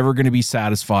nobody's ever going to be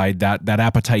satisfied. That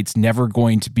appetite's never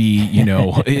going to be,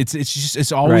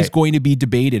 it's always going to be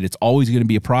debated. It's always going to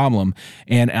be a problem.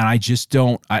 And I just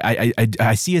don't.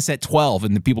 I see us at 12,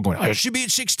 and the people going, it should be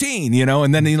at 16,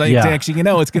 and then actually,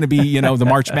 it's going to be, the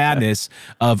March Madness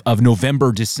of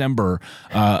November, December,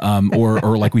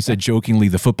 or like we said jokingly,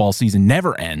 the football season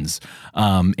never ends,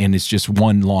 and it's just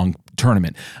one long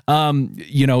tournament. So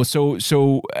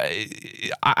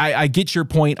I get your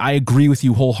point. I agree with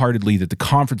you wholeheartedly that the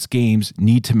conference games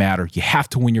need to matter. You have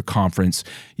to win your conference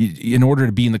in order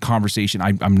to be in the conversation.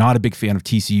 I'm not a big fan of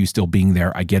TCU still being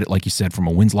there. I get it, like you said, from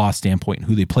a wins-loss standpoint and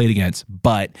who they played against.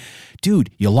 But, dude,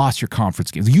 you lost your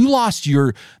conference game. You lost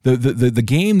the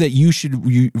game that you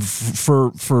should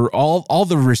for all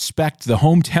the respect, the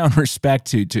hometown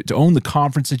respect to own the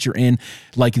conference that you're in.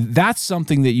 Like, that's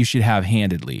something that you should have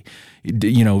handedly.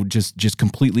 Just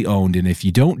completely owned. And if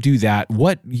you don't do that,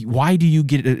 why do you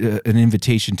get an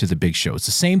invitation to the big show? It's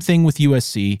the same thing with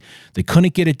USC. They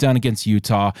couldn't get it done against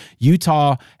Utah.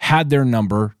 Utah had their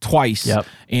number twice,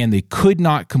 and they could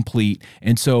not complete.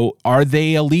 And so are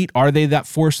they elite? Are they that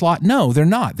 4 slot? No, they're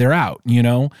not. They're out,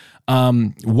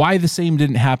 Why the same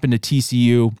didn't happen to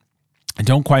TCU, I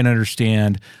don't quite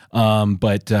understand,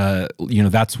 but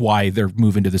that's why they're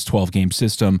moving to this 12-game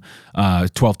system,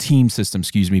 12-team system,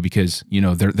 because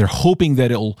they're hoping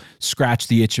that it'll scratch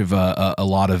the itch of a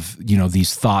lot of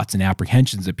these thoughts and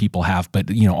apprehensions that people have. But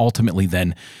ultimately,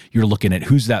 then you're looking at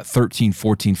who's that 13,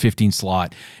 14, 15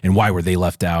 slot, and why were they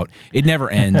left out? It never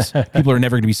ends. People are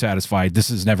never going to be satisfied. This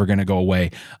is never going to go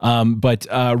away. But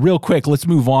real quick, let's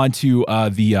move on to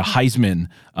the Heisman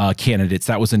candidates.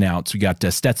 That was announced. We got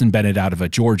Stetson Bennett out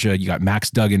of Georgia. You got Max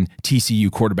Duggan,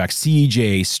 TCU quarterback,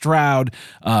 C.J. Stroud,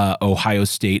 Ohio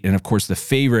State, and of course the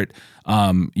favorite.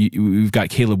 We've got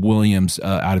Caleb Williams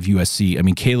out of USC. I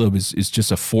mean, Caleb is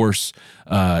just a force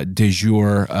du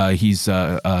jour. He's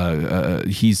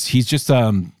just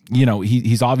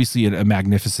he's obviously a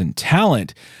magnificent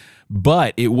talent.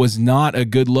 But it was not a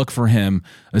good look for him,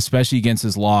 especially against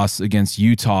his loss against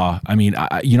Utah. I mean,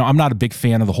 I'm not a big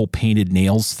fan of the whole painted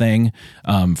nails thing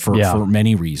for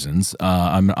many reasons.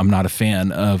 I'm not a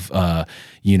fan of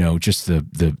just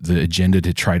the agenda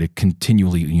to try to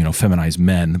continually feminize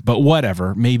men. But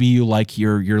whatever, maybe you like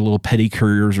your little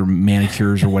pedicures or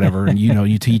manicures or whatever, and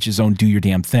you to each his own. Do your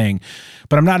damn thing.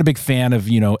 But I'm not a big fan of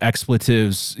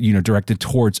expletives directed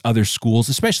towards other schools,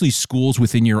 especially schools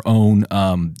within your own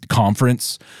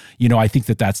conference. I think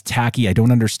that's tacky. I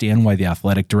don't understand why the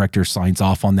athletic director signs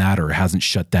off on that or hasn't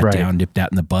shut that down, nipped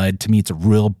that in the bud. To me, it's a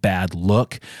real bad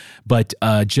look. But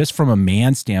just from a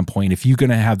man standpoint, if you're going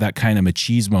to have that kind of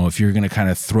machismo, if you're going to kind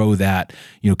of throw that,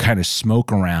 kind of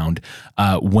smoke around,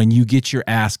 when you get your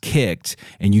ass kicked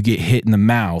and you get hit in the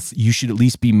mouth, you should at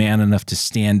least be man enough to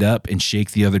stand up and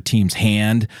shake the other team's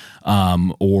hand,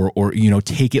 or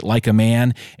take it like a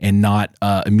man and not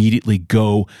immediately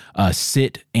go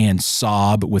sit and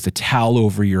sob with a towel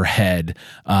over your head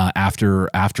after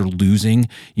losing.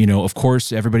 Of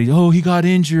course, everybody, he got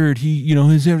injured. He,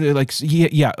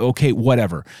 okay,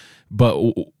 whatever. But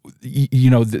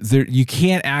you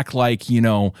can't act like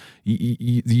you're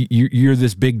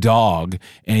this big dog,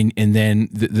 and then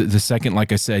the second,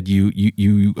 like I said,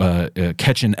 you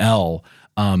catch an L.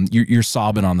 You're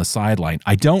sobbing on the sideline.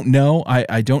 I don't know.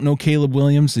 I don't know Caleb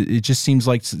Williams. It just seems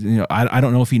like, I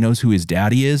don't know if he knows who his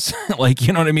daddy is. Like,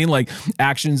 you know what I mean? Like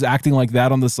acting like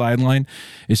that on the sideline.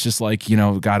 It's just like,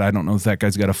 God, I don't know if that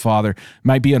guy's got a father.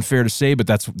 Might be unfair to say, but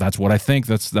that's what I think.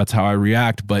 That's how I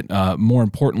react. But more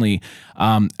importantly,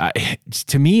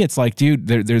 to me, it's like, dude,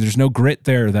 there's no grit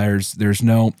there. There's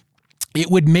no it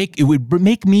would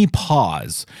make me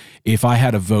pause if I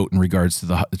had a vote in regards to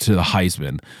the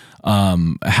Heisman.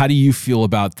 How do you feel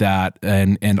about that?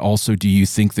 And also, do you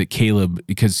think that Caleb,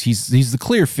 because he's the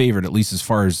clear favorite, at least as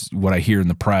far as what I hear in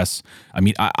the press? I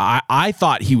mean, I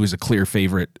thought he was a clear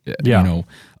favorite,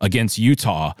 against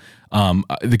Utah.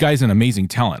 The guy's an amazing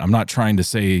talent. I'm not trying to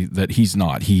say that he's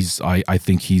not. I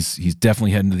think he's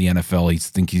definitely heading to the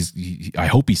NFL. I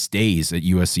hope he stays at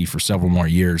USC for several more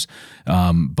years.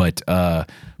 But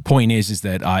point is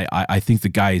that I think the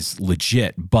guy's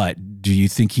legit. But do you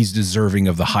think he's deserving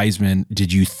of the Heisman?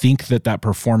 Did you think that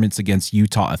performance against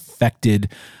Utah affected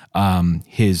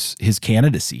his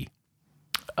candidacy?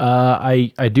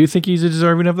 I do think he's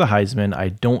deserving of the Heisman. I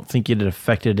don't think it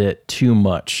affected it too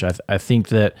much. I think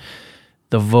that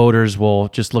the voters will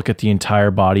just look at the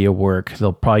entire body of work.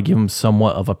 They'll probably give him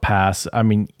somewhat of a pass. I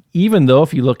mean, even though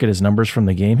if you look at his numbers from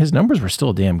the game, his numbers were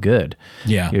still damn good.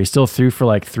 Yeah. He still threw for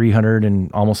like 300 and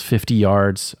almost 50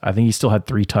 yards. I think he still had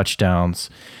 3 touchdowns.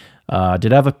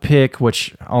 Did have a pick,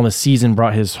 which on the season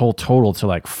brought his whole total to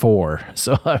like 4.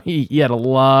 So he had a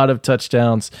lot of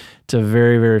touchdowns to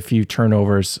very, very few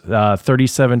turnovers.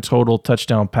 37 total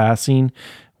touchdown passing,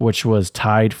 which was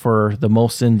tied for the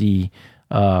most in the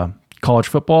college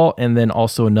football, and then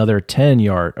also another 10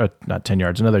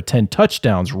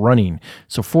 touchdowns running.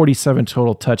 So 47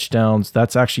 total touchdowns.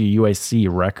 That's actually a USC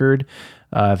record.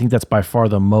 I think that's by far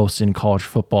the most in college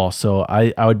football. So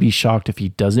I would be shocked if he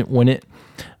doesn't win it.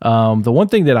 The one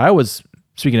thing that I was,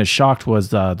 speaking of shocked, was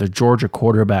the Georgia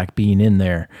quarterback being in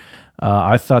there.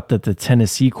 I thought that the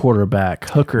Tennessee quarterback,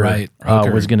 Hooker,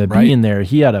 was going to be in there.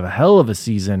 He had a hell of a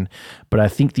season, but I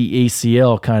think the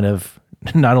ACL kind of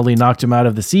not only knocked him out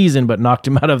of the season, but knocked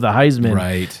him out of the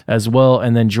Heisman as well.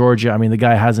 And then Georgia, I mean, the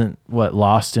guy hasn't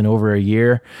lost in over a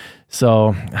year.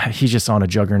 So he's just on a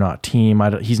juggernaut team.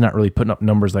 He's not really putting up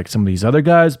numbers like some of these other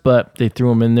guys, but they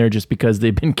threw him in there just because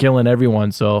they've been killing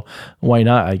everyone. So why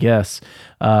not, I guess.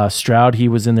 Stroud, he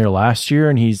was in there last year,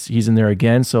 and he's in there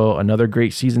again. So another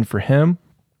great season for him.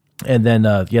 And then,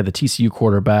 the TCU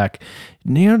quarterback,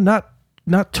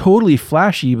 not totally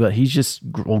flashy, but he's just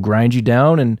will grind you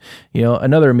down, and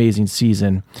another amazing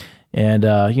season. And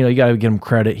you got to give him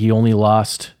credit. He only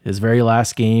lost his very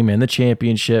last game in the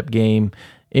championship game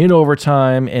in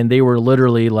overtime, and they were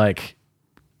literally like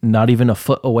not even a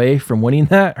foot away from winning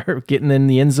that or getting in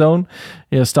the end zone.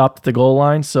 Stopped at the goal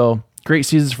line. So great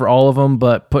seasons for all of them,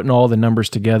 but putting all the numbers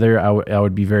together, I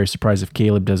would be very surprised if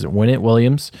Caleb doesn't win it,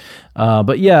 Williams.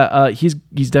 But he's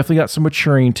definitely got some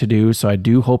maturing to do, so I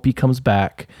do hope he comes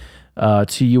back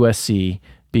to USC,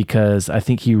 because I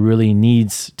think he really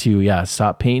needs to,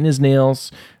 stop painting his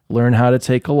nails, learn how to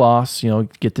take a loss,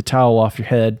 get the towel off your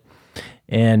head.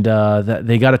 And that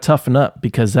they got to toughen up,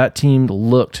 because that team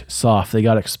looked soft. They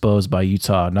got exposed by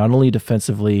Utah, not only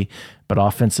defensively, but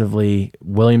offensively.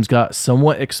 Williams got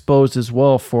somewhat exposed as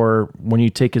well for when you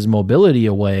take his mobility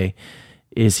away.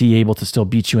 Is he able to still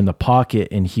beat you in the pocket?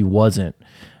 And he wasn't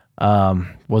able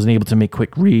to make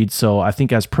quick reads. So I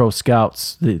think as pro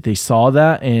scouts, they saw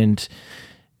that, and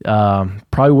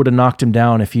probably would have knocked him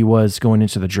down if he was going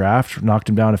into the draft, knocked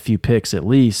him down a few picks at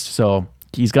least. So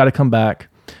he's got to come back.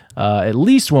 At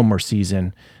least one more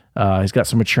season. He's got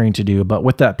some maturing to do. But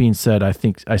with that being said, I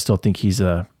still think he's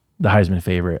the Heisman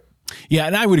favorite. Yeah,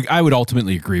 and I would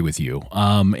ultimately agree with you.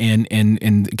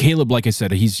 And Caleb, like I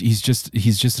said, he's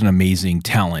just an amazing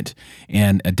talent,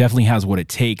 and definitely has what it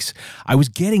takes. I was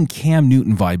getting Cam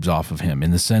Newton vibes off of him,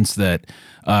 in the sense that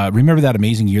remember that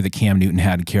amazing year that Cam Newton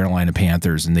had in Carolina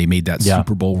Panthers, and they made that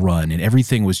Super Bowl run, and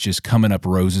everything was just coming up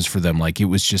roses for them. Like, it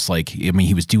was just like, I mean,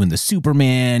 he was doing the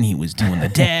Superman, he was doing the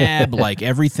dab, like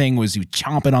everything was, he was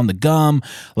chomping on the gum,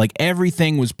 like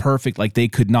everything was perfect, like they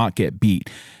could not get beat.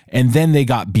 And then they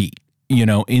got beat,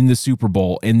 in the Super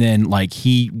Bowl. And then like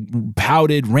he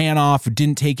pouted, ran off,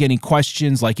 didn't take any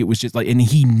questions. Like it was just like, and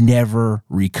he never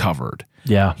recovered.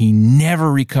 Yeah. He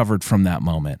never recovered from that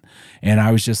moment. And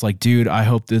I was just like, dude, I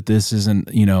hope that this isn't,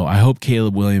 I hope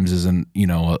Caleb Williams isn't,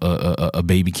 a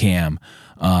baby Cam.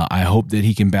 I hope that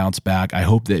he can bounce back. I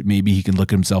hope that maybe he can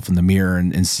look at himself in the mirror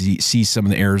and see some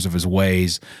of the errors of his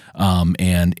ways.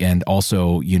 And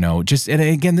also, and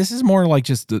again, this is more like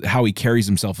just how he carries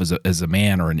himself as a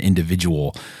man or an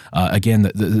individual. Again,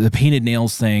 the painted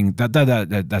nails thing,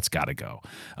 that's got to go.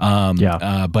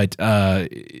 But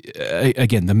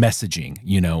again, the messaging,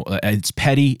 it's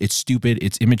petty, it's stupid,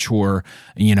 it's immature.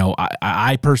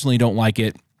 I personally don't like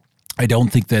it. I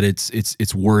don't think that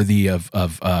it's worthy of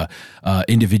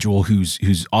individual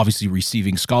who's obviously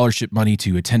receiving scholarship money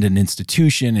to attend an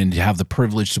institution and to have the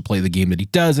privilege to play the game that he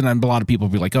does. And a lot of people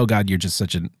will be like, "Oh God, you're just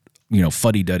such an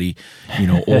fuddy-duddy,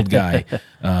 old guy,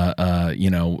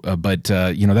 but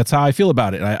that's how I feel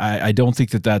about it. I don't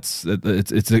think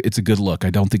it's a good look. I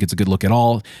don't think it's a good look at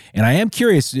all. And I am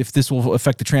curious if this will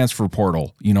affect the transfer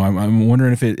portal. I'm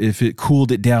wondering if it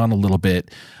cooled it down a little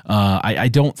bit. I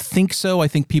don't think so. I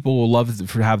think people will love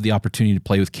to have the opportunity to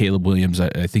play with Caleb Williams.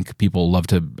 I think people love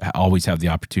to always have the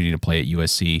opportunity to play at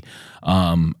USC.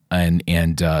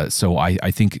 So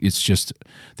I think it's just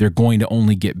they're going to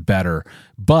only get better.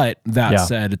 But that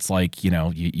said, it's like,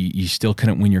 you still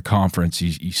couldn't win your conference.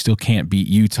 You still can't beat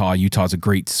Utah. Utah's a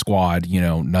great squad.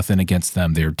 Nothing against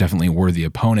them. They're definitely a worthy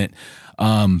opponent.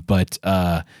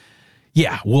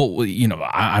 Yeah, well,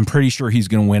 I'm pretty sure he's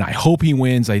going to win. I hope he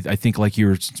wins. I think, like you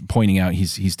were pointing out,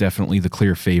 he's definitely the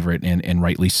clear favorite, and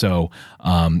rightly so.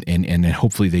 And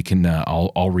hopefully they can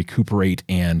all recuperate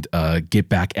and get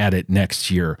back at it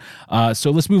next year.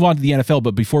 So let's move on to the NFL.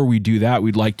 But before we do that,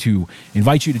 we'd like to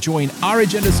invite you to join our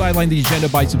agenda, Sideline the Agenda,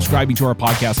 by subscribing to our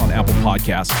podcast on Apple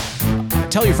Podcasts.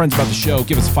 Tell your friends about the show.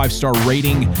 Give us a 5-star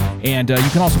rating, and you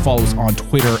can also follow us on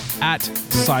Twitter at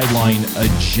Sideline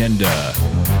Agenda.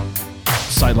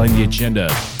 Sideline the Agenda.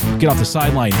 Get off the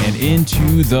sideline and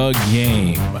into the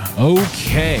game.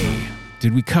 Okay.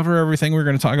 Did we cover everything we were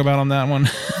going to talk about on that one?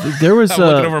 There was I'm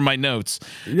looking over my notes.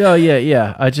 Yeah.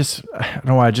 I don't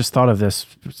know why I just thought of this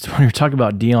when you were talking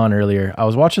about Deion earlier. I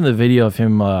was watching the video of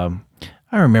him. I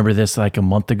remember this like a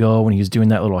month ago when he was doing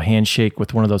that little handshake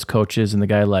with one of those coaches, and the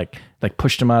guy like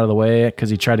pushed him out of the way because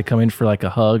he tried to come in for like a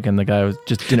hug, and the guy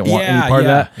just didn't want any part of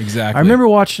that. Exactly. I remember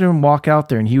watching him walk out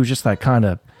there, and he was just like kind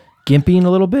of gimping a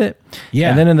little bit.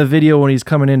 Yeah. And then in the video when he's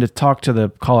coming in to talk to the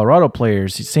Colorado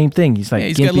players, same thing. He's like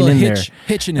gimping in there.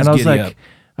 Hitch in his and I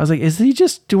was like, is he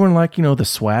just doing like, the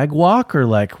swag walk, or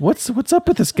like what's up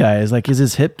with this guy? Is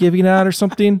his hip giving out or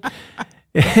something?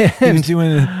 He's doing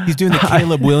the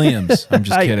Caleb Williams. I'm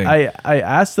just kidding. I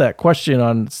asked that question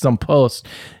on some post,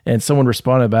 and someone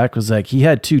responded back, was like, he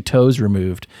had 2 toes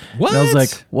removed. What? And I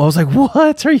was like,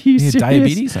 what? Are you serious?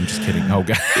 Diabetes? I'm just kidding. Oh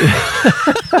God.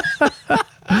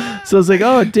 So I was like,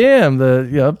 oh damn,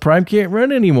 the Prime can't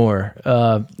run anymore.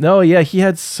 He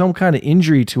had some kind of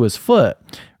injury to his foot.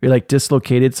 He like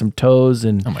dislocated some toes,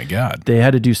 and oh my God, they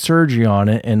had to do surgery on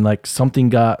it, and like something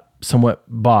got somewhat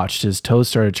botched. His toes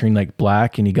started turning like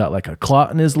black, and he got like a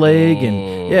clot in his leg.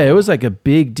 And it was like a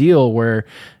big deal where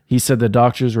he said the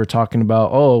doctors were talking about,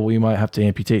 oh, we might have to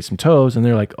amputate some toes, and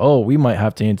they're like, oh, we might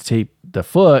have to amputate the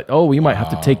foot. Oh, we might have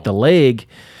to take the leg.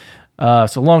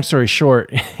 So long story short,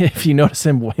 if you notice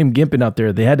him gimping out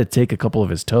there, they had to take a couple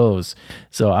of his toes.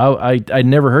 So I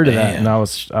never heard of that, and I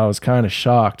was kind of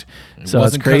shocked. So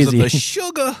it's crazy. Of the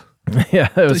sugar. Yeah,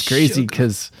 it was crazy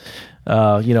because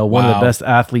one of the best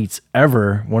athletes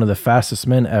ever, one of the fastest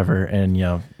men ever, and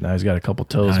now he's got a couple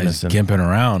toes missing. He's gimping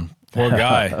around. Poor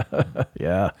guy.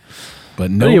 Yeah. But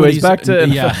anyways, back to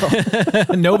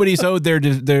NFL. Nobody's owed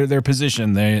their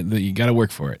position. You got to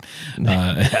work for it.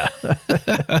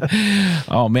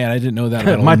 Oh man, I didn't know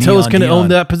that. My toes couldn't own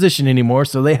that position anymore,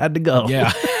 so they had to go.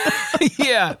 Yeah,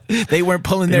 yeah. They weren't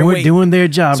pulling they their weren't weight. doing their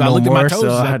job so no I looked more. at my toes,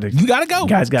 so I had to, you gotta go.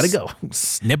 Guys, gotta go.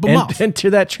 Snip them off.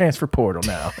 Enter that transfer portal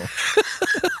now.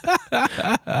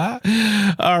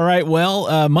 All right.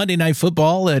 Well, Monday Night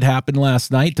Football, it happened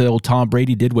last night. The old Tom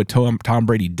Brady did what Tom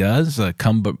Brady does,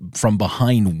 come from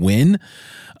behind win.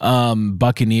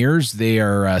 Buccaneers, they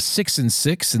are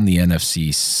 6-6 in the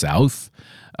NFC South.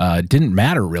 Didn't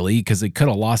matter really because they could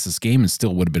have lost this game and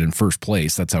still would have been in first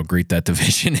place. That's how great that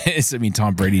division is. I mean,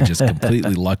 Tom Brady just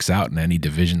completely lucks out in any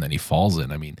division that he falls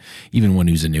in. I mean, even when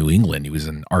he was in New England, he was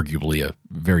in arguably a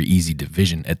very easy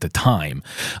division at the time.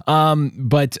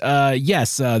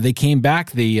 Yes, they came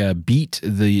back. They beat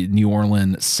the New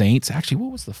Orleans Saints. Actually,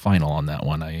 what was the final on that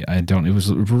one? I don't. It was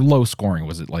low scoring.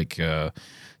 Was it like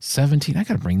 17? I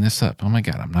got to bring this up. Oh my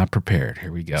God, I'm not prepared.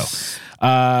 Here we go.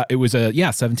 It was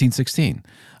 17-16.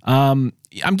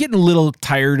 I'm getting a little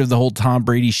tired of the whole Tom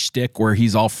Brady shtick where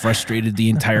he's all frustrated the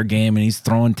entire game and he's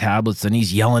throwing tablets and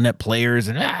he's yelling at players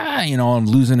and, and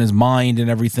losing his mind and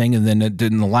everything. And then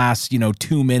in the last,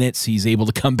 2 minutes, he's able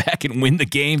to come back and win the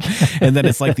game. And then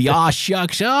it's like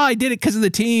shucks, I did it because of the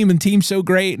team and team's so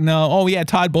great. And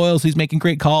Todd Boyles, he's making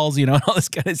great calls, and all this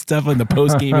kind of stuff in the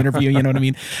post-game interview. You know what I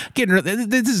mean?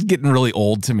 This is getting really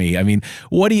old to me. I mean,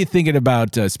 what are you thinking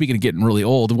about, speaking of getting really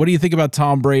old, what do you think about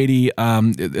Tom Brady?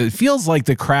 It feels like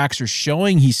the cracks are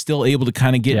showing. He's still able to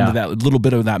kind of get into that little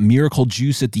bit of that miracle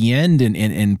juice at the end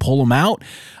and pull him out.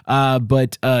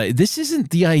 But this isn't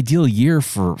the ideal year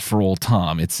for old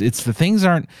Tom. It's the things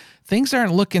aren't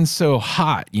looking so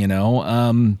hot,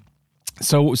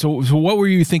 So what were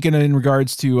you thinking in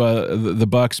regards to the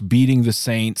Bucs beating the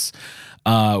Saints?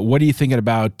 What are you thinking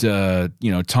about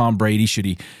Tom Brady? Should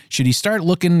he start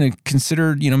looking to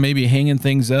consider maybe hanging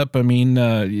things up? I mean,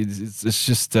 it's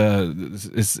just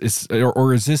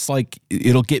or is this like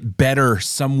it'll get better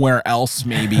somewhere else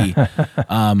maybe,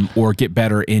 or get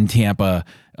better in Tampa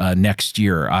next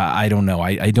year? I don't know.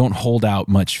 I don't hold out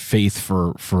much faith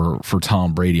for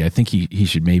Tom Brady. I think he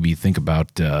should maybe think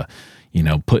about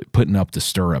putting up the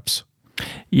stirrups.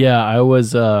 Yeah, I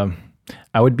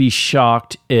would be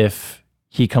shocked if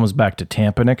he comes back to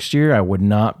Tampa next year. I would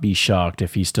not be shocked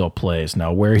if he still plays.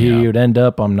 Now, where he would end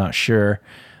up, I'm not sure.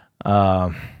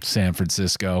 San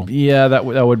Francisco. Yeah, that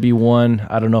would be one.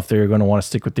 I don't know if they're going to want to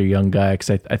stick with their young guy because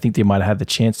I think they might have had the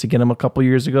chance to get him a couple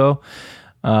years ago.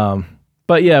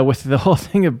 But yeah, with the whole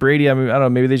thing of Brady, I mean, I don't know,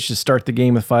 maybe they should start the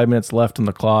game with 5 minutes left on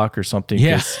the clock or something.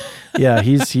 Yeah. Yeah,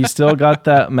 he's still got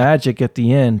that magic at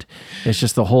the end. It's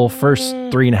just the whole first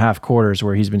 3.5 quarters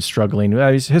where he's been struggling.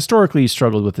 Historically, he's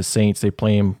struggled with the Saints. They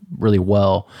play him really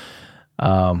well.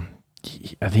 I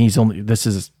think this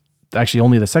is actually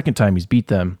only the second time he's beat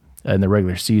them in the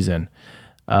regular season.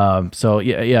 So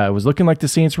yeah, it was looking like the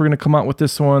Saints were going to come out with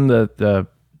this one. The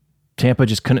Tampa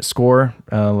just couldn't score,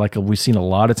 like we've seen a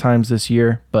lot of times this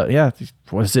year. But yeah,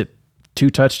 was it 2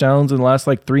 touchdowns in the last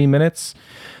 3 minutes?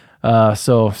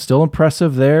 So still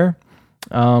impressive there.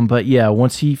 But yeah,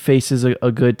 once he faces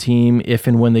a good team, if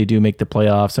and when they do make the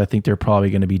playoffs, I think they're probably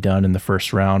going to be done in the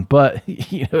first round. But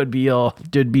it'd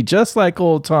be just like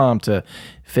old Tom to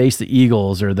face the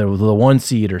Eagles or the 1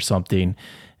 seed or something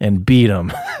and beat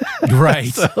them. Right.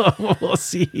 So we'll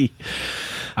see.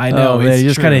 I know. Man, he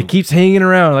just kind of keeps hanging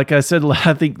around. Like I said,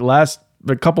 I think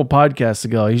a couple podcasts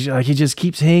ago, he just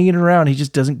keeps hanging around. He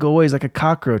just doesn't go away. He's like a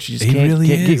cockroach. You just can't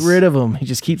get rid of him. He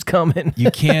just keeps coming.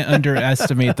 You can't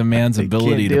underestimate the man's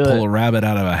ability to pull a rabbit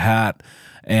out of a hat.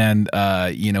 And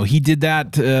he did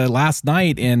that last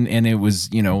night, and it was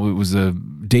a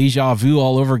deja vu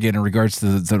all over again in regards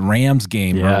to the Rams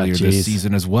game earlier this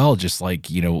season as well. Just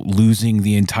losing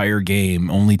the entire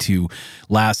game, only to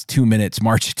last 2 minutes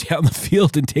march it down the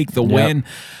field and take the win.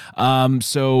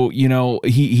 So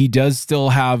he does still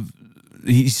have.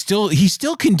 He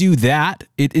still can do that.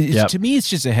 To me, it's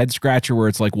just a head scratcher where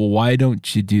it's like, well, why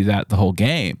don't you do that the whole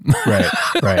game?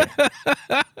 Right.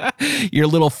 Your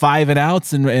little 5 and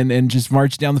outs and just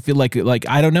march down the field like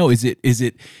I don't know. Is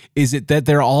it that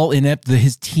they're all inept?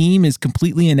 His team is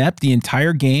completely inept the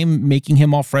entire game, making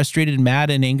him all frustrated and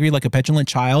mad and angry like a petulant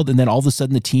child, and then all of a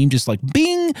sudden the team just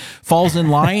bing falls in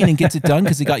line and gets it done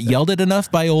because it got yelled at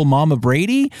enough by old Mama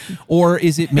Brady? Or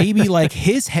is it maybe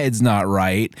his head's not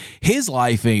right? His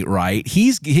life ain't right.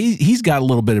 He's got a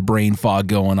little bit of brain fog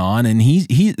going on, and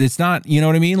it's not, you know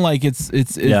what I mean?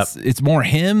 It's more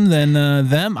him than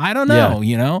them. I don't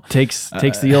know. Takes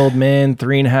the old man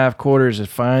 3.5 quarters to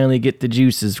finally get the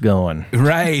juices going.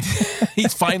 Right.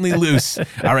 He's finally loose.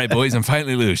 All right, boys, I'm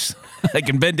finally loose. I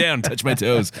can bend down and touch my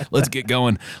toes. Let's get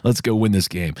going. Let's go win this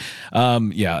game.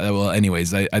 Well,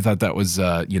 anyways, I thought that was,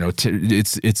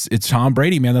 it's Tom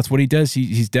Brady, man. That's what he does.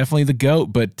 He's definitely the GOAT,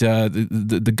 but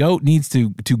the GOAT needs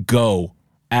to go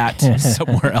at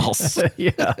somewhere else.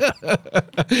 Yeah.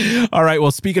 All right.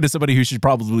 Well, speaking of somebody who should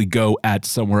probably go at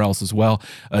somewhere else as well,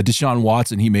 Deshaun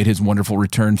Watson, he made his wonderful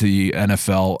return to the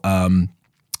NFL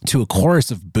to a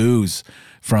chorus of boos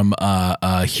from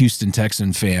Houston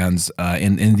Texan fans.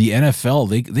 In the NFL,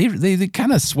 they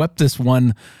kind of swept this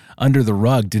one under the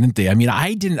rug, didn't they? I mean,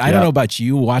 I don't know about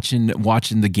you watching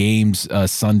the games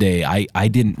Sunday. I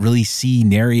didn't really see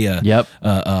nary a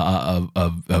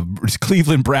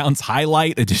Cleveland Browns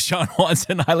highlight, a Deshaun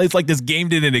Watson highlight. It's like this game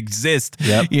didn't exist.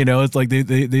 Yep. It's like they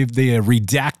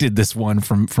redacted this one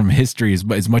from history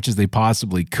as much as they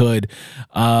possibly could.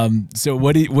 So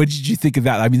what did you think of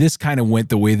that? I mean, this kind of went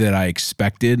the way that I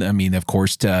expected. I mean, of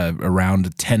course,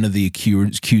 around 10 of the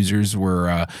accusers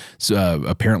were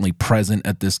apparently present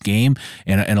at this game,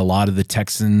 and a lot of the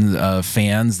Texan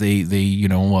fans they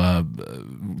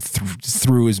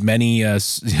threw as many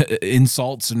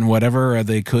insults and whatever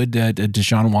they could at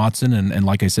Deshaun Watson, and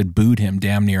like I said, booed him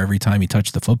damn near every time he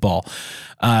touched the football.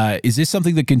 Is this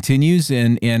something that continues,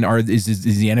 and is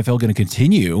the NFL going to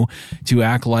continue to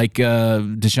act like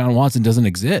Deshaun Watson doesn't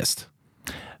exist?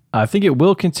 I think it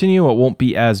will continue. It won't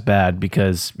be as bad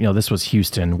because this was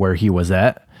Houston where he was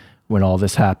at when all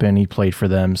this happened. He played for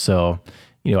them, so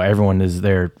everyone is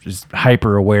there just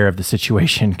hyper aware of the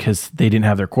situation because they didn't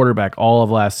have their quarterback all of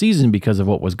last season because of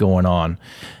what was going on.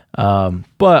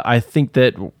 But I think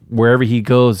that wherever he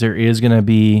goes, there is going to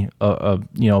be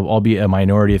albeit a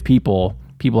minority of people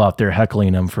out there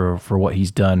heckling him for what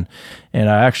he's done. And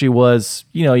I actually was,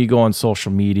 you go on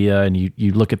social media and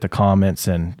you look at the comments,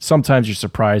 and sometimes you're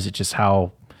surprised at just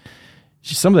how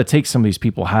some of the takes some of these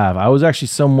people have. I was actually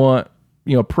somewhat,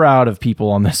 proud of people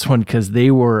on this one because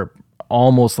they were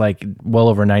almost like well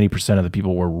over 90% of the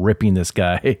people were ripping this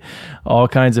guy. All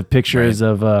kinds of pictures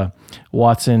of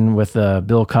Watson with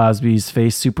Bill Cosby's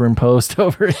face superimposed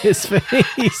over his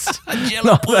face.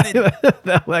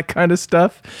 that kind of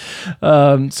stuff.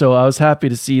 So I was happy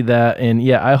to see that. And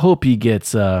yeah, I hope he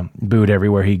gets booed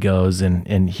everywhere he goes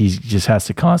and he just has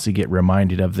to constantly get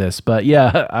reminded of this. But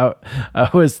yeah, I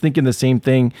was thinking the same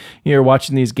thing. You're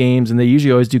watching these games and they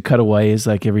usually always do cutaways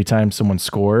like every time someone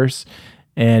scores.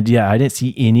 And yeah, I didn't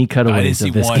see any cutaways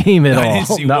of this game at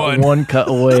all. Not one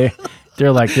cutaway.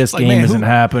 They're like, this game isn't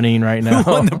happening right now.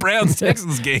 Who won the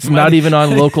Browns-Texans game? It's not even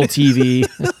on local TV.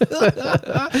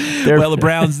 Well, the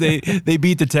Browns, they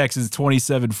beat the Texans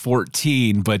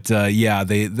 27-14, but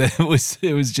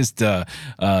it was just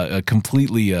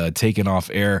completely taken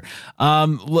off air.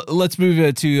 Let's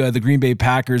move to the Green Bay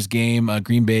Packers game.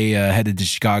 Green Bay headed to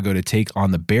Chicago to take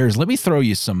on the Bears. Let me throw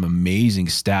you some amazing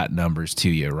stat numbers to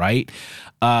you, right?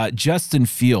 Justin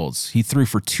Fields, he threw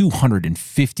for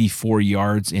 254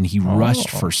 yards and he rushed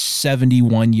for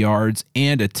 71 yards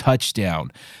and a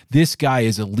touchdown. This guy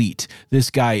is elite.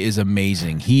 This guy is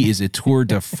amazing. He is a tour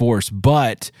de force,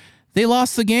 but they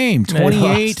lost the game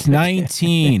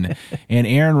 28-19. And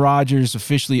Aaron Rodgers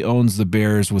officially owns the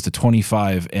Bears with a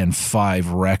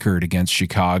 25-5 record against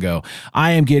Chicago.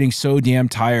 I am getting so damn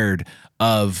tired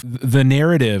of the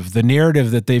narrative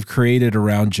that they've created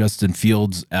around Justin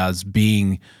Fields as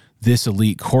being this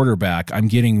elite quarterback. I'm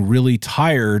getting really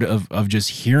tired of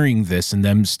just hearing this and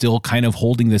them still kind of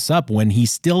holding this up when he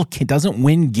still doesn't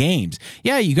win games.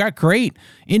 Yeah, you got great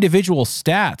individual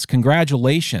stats.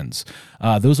 Congratulations.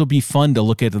 Those will be fun to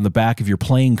look at in the back of your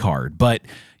playing card. But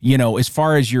as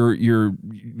far as your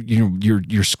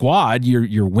squad,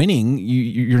 you're winning.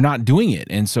 You're not doing it,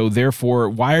 and so therefore,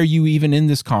 why are you even in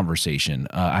this conversation?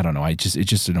 I don't know. It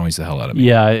just annoys the hell out of me.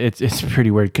 Yeah, it's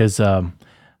pretty weird because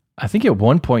I think at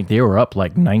one point they were up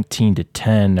like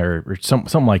 19-10 or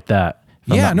something like that.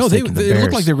 Yeah, no, they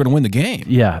looked like they were going to win the game.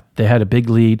 Yeah, they had a big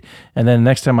lead, and then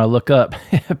next time I look up,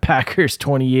 Packers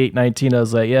 28-19. I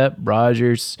was like, yep,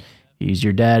 Rodgers, he's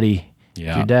your daddy. Yeah,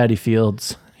 he's your daddy,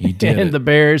 Fields. He did. And the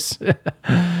Bears.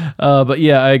 But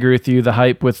yeah, I agree with you. The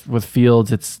hype with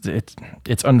Fields,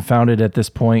 it's unfounded at this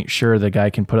point. Sure, the guy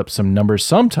can put up some numbers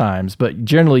sometimes, but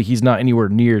generally he's not anywhere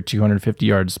near 250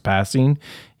 yards passing.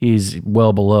 He's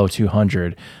well below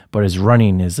 200, but his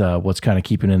running is what's kind of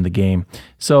keeping him in the game.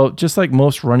 So just like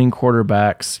most running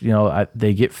quarterbacks,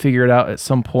 they get figured out at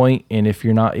some point, and if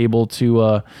you're not able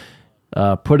to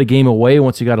put a game away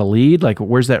once you got a lead, like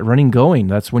where's that running going?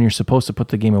 That's when you're supposed to put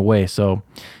the game away. So,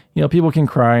 people can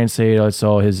cry and say, it's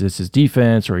his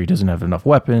defense or he doesn't have enough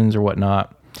weapons or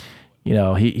whatnot.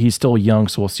 He's still young,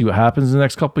 so we'll see what happens in the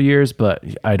next couple of years, but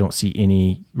I don't see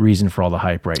any reason for all the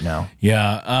hype right now.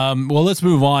 Yeah. Well, let's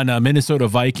move on. Minnesota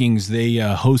Vikings, they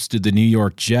hosted the New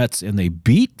York Jets and they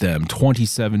beat them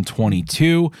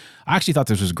 27-22. I actually thought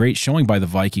this was a great showing by the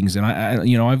Vikings, and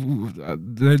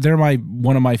they're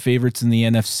one of my favorites in the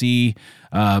NFC.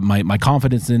 My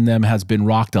confidence in them has been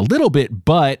rocked a little bit,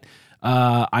 but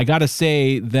I got to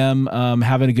say them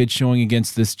having a good showing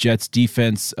against this Jets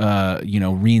defense,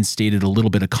 reinstated a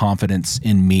little bit of confidence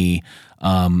in me.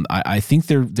 I think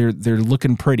they're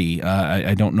looking pretty.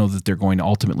 I don't know that they're going to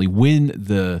ultimately win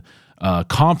the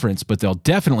conference, but they'll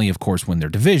definitely, of course, win their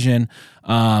division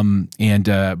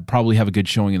and probably have a good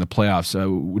showing in the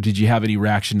playoffs. Did you have any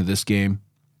reaction to this game?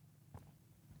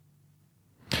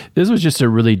 This was just a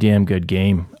really damn good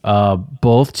game.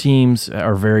 Both teams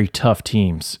are very tough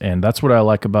teams, and that's what I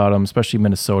like about them, especially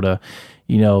Minnesota.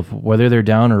 Whether they're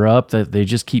down or up, that they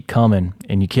just keep coming,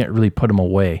 and you can't really put them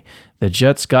away. The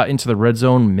Jets got into the red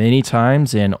zone many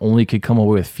times and only could come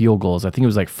away with field goals. I think it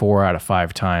was like 4 out of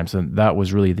 5 times, and that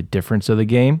was really the difference of the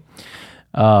game.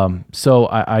 So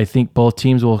I think both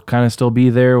teams will kind of still be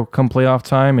there come playoff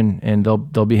time, and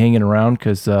they'll be hanging around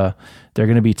because they're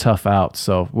going to be tough out.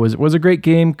 So was a great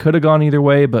game. Could have gone either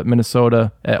way, but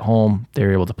Minnesota at home, they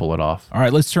were able to pull it off. All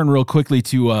right, let's turn real quickly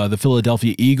to the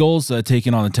Philadelphia Eagles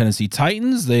taking on the Tennessee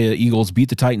Titans. The Eagles beat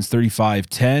the Titans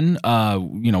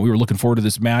 35-10. We were looking forward to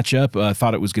this matchup.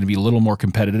 Thought it was going to be a little more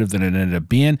competitive than it ended up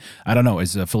being. I don't know.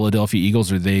 Is Philadelphia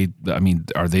Eagles, are they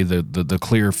the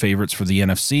clear favorites for the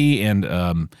NFC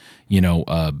and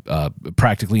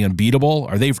practically unbeatable?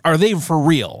 Are they for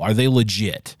real? Are they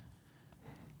legit?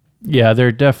 Yeah,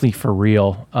 they're definitely for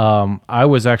real. I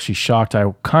was actually shocked.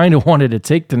 I kind of wanted to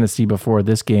take Tennessee before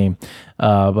this game,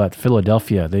 but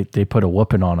Philadelphia, they put a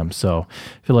whooping on them. So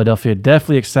Philadelphia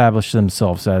definitely established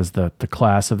themselves as the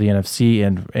class of the NFC,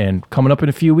 and coming up in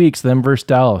a few weeks, them versus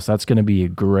Dallas, that's going to be a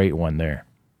great one there.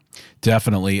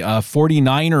 Definitely.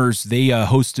 49ers, they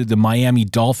hosted the Miami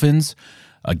Dolphins.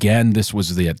 Again, this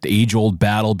was the age-old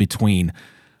battle between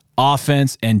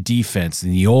offense and defense.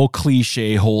 And the old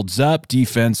cliche holds up.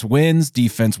 Defense wins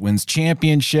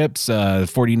championships.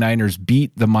 49ers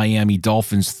beat the Miami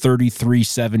Dolphins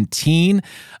 33-17.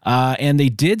 And they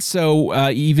did so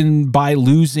even by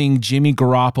losing Jimmy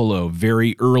Garoppolo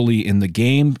very early in the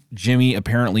game. Jimmy,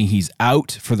 apparently he's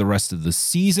out for the rest of the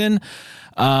season.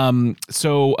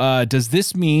 So does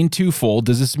this mean twofold?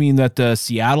 Does this mean that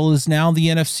Seattle is now the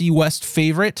NFC West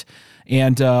favorite?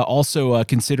 And also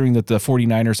considering that the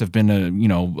 49ers have been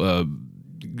a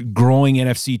growing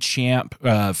NFC champ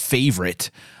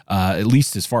favorite, at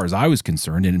least as far as I was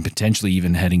concerned, and potentially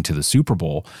even heading to the Super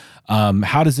Bowl.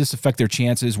 How does this affect their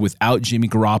chances without Jimmy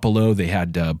Garoppolo? They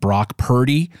had Brock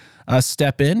Purdy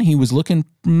step in. He was looking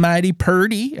mighty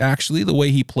purdy, actually, the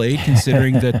way he played,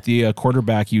 considering that the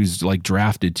quarterback he was like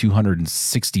drafted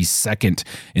 262nd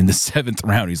in the 7th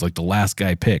round. He's like the last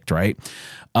guy picked, right?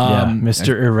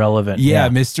 Mr. Irrelevant. Yeah,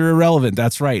 Mr. Irrelevant.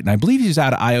 That's right. And I believe he's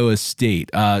out of Iowa State.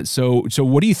 So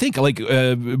what do you think? Like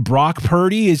Brock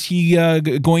Purdy, is he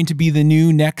going to be the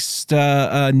new next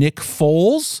Nick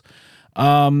Foles?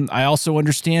 I also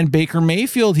understand Baker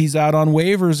Mayfield. He's out on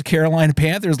waivers. Carolina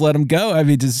Panthers let him go. I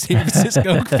mean, does San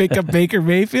Francisco pick up Baker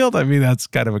Mayfield? I mean, that's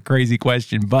kind of a crazy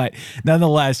question. But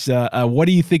nonetheless, what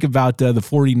do you think about the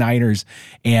 49ers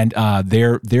and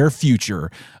their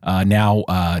future now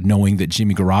knowing that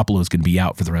Jimmy Garoppolo is going to be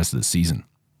out for the rest of the season?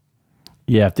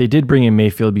 Yeah, if they did bring in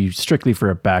Mayfield, it'd be strictly for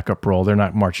a backup role. They're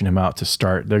not marching him out to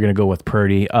start. They're going to go with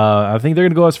Purdy. I think they're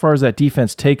going to go as far as that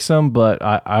defense takes them, but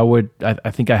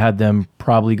I think I had them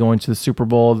probably going to the Super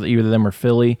Bowl, either them or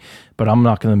Philly, but I'm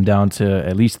knocking them down to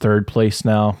at least 3rd place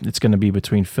now. It's going to be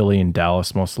between Philly and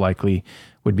Dallas, most likely,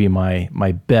 would be my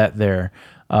bet there.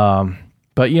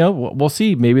 But, we'll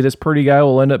see. Maybe this Purdy guy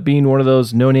will end up being one of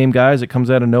those no-name guys that comes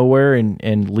out of nowhere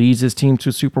and leads his team to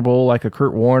a Super Bowl like a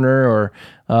Kurt Warner or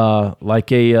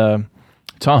like a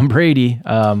Tom Brady.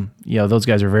 Those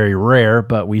guys are very rare,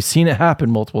 but we've seen it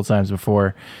happen multiple times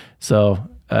before. So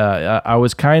I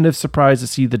was kind of surprised to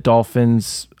see the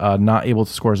Dolphins not able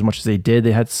to score as much as they did.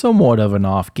 They had somewhat of an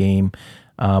off game,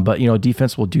 but,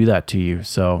 defense will do that to you.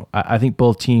 So I think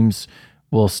both teams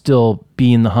will still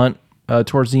be in the hunt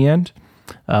towards the end.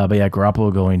 But yeah,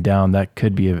 Garoppolo going down, that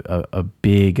could be a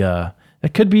big,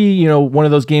 that could be, one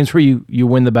of those games where you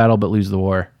win the battle but lose the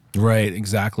war. Right,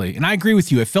 exactly. And I agree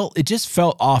with you. It just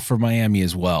felt off for Miami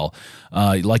as well.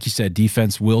 Like you said,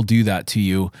 defense will do that to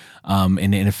you.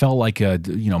 And it felt like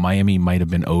Miami might have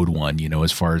been owed one,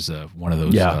 as far as one of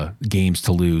those games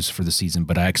to lose for the season.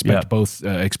 But I expect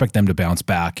expect them to bounce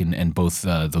back, and both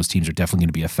those teams are definitely going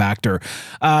to be a factor.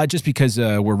 Just because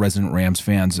we're resident Rams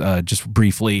fans, just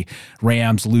briefly,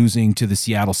 Rams losing to the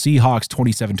Seattle Seahawks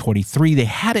 27-23. They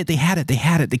had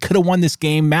it. They could have won this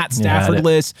game. Matt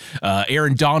Stafford-less,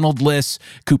 Aaron Donald-less,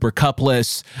 Cooper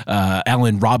Kupp-less,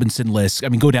 Allen Robinson-less. I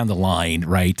mean, go down the line.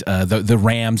 Right, the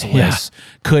Rams list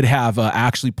could have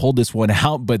actually pulled this one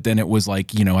out, but then it was like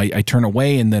I turn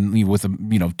away, and then with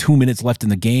 2 minutes left in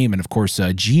the game, and of course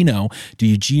Geno,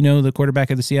 the quarterback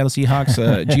of the Seattle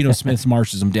Seahawks, Geno Smith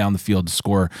marches him down the field to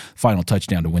score final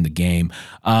touchdown to win the game.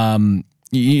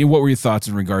 What were your thoughts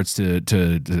in regards to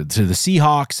the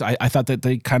Seahawks? I thought that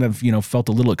they kind of felt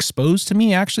a little exposed to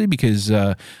me, actually, because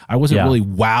I wasn't really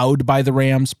wowed by the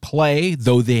Rams' play,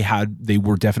 though they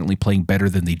were definitely playing better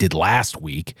than they did last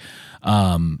week.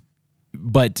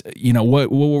 But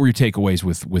what were your takeaways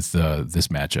with this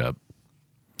matchup?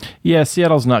 Yeah,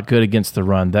 Seattle's not good against the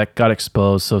run. That got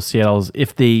exposed. So Seattle's,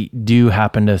 if they do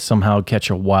happen to somehow catch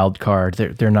a wild card,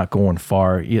 they're not going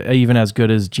far. Even as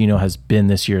good as Geno has been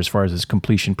this year as far as his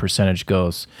completion percentage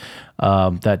goes,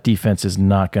 that defense is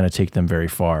not going to take them very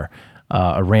far.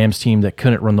 A Rams team that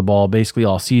couldn't run the ball basically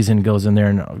all season goes in there,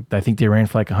 and I think they ran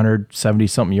for like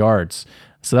 170-something yards.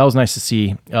 So that was nice to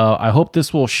see. I hope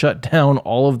this will shut down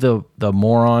all of the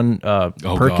moron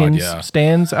Perkins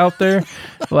stands out there.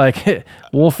 Like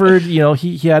Wolford,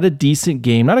 he had a decent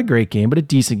game, not a great game, but a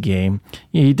decent game.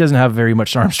 He doesn't have very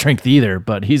much arm strength either,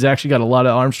 but he's actually got a lot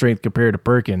of arm strength compared to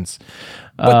Perkins.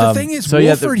 But the thing is,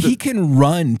 Wolford, he can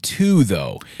run too,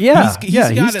 though. Yeah,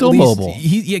 he's still mobile.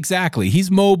 Exactly. He's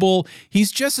mobile.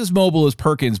 He's just as mobile as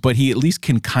Perkins, but he at least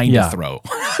can kind of throw.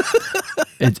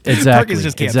 Exactly. Perkins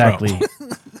just can't throw.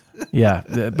 Yeah,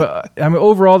 but I mean,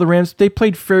 overall, the Rams, they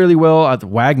played fairly well. At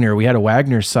Wagner, we had a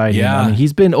Wagner sighting. Yeah, I mean,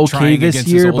 he's been okay this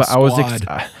year, but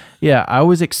I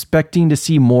was expecting to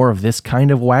see more of this kind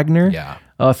of Wagner. Yeah.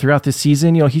 throughout the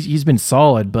season. He's been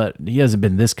solid, but he hasn't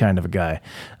been this kind of a guy.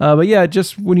 But yeah,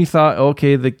 just when you thought,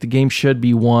 okay, the game should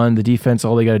be won, the defense,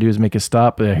 all they got to do is make a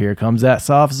stop. Here comes that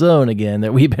soft zone again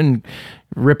that we've been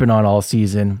ripping on all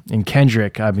season. And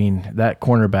Kendrick, I mean, that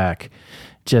cornerback,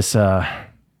 just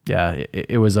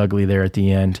it was ugly there at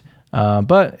the end.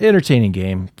 But entertaining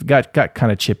game. Got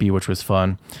kind of chippy, which was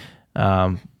fun.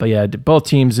 But yeah, both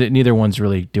teams, neither one's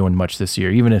really doing much this year,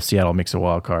 even if Seattle makes a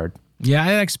wild card. Yeah,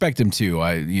 I expect them to.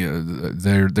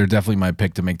 They're definitely my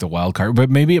pick to make the wild card,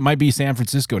 but maybe it might be San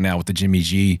Francisco now with the Jimmy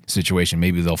G situation.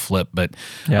 Maybe they'll flip, but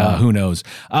who knows?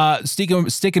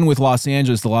 Sticking with Los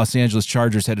Angeles, the Los Angeles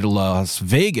Chargers headed to Las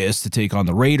Vegas to take on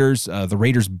the Raiders. The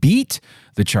Raiders beat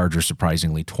the Chargers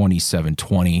surprisingly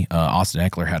 27-20. Austin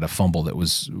Eckler had a fumble that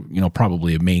was,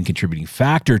 probably a main contributing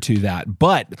factor to that.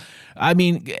 But I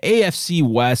mean, AFC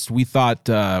West, we thought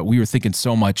we were thinking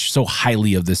so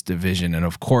highly of this division, and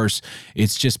of course,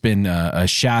 it's just been a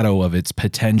shadow of its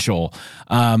potential.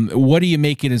 What do you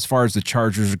make it as far as the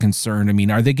Chargers are concerned? I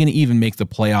mean, are they going to even make the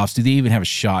playoffs? Do they even have a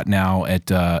shot now at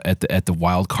the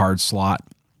wild card slot?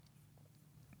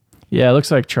 Yeah, it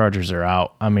looks like Chargers are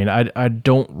out. I mean, I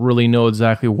don't really know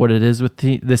exactly what it is with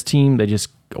this team. They just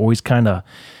always kind of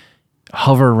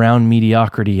hover around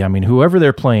mediocrity. I mean, whoever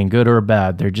they're playing, good or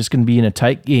bad, they're just going to be in a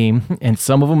tight game, and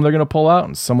some of them they're going to pull out,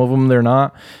 and some of them they're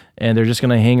not, and they're just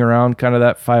going to hang around kind of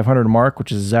that 500 mark,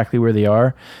 which is exactly where they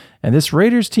are. And this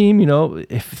Raiders team,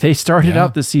 if they started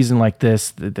out the season like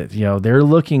this, they're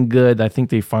looking good. I think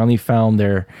they finally found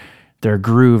their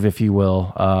groove, if you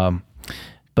will.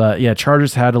 But yeah,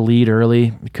 Chargers had a lead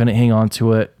early, couldn't hang on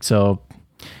to it, so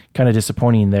kind of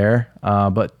disappointing there.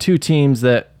 But two teams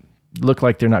that look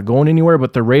like they're not going anywhere,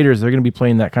 but the Raiders, they're going to be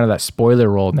playing that kind of that spoiler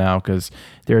role now because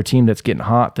they're a team that's getting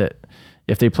hot that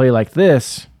if they play like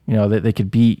this, they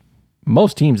could beat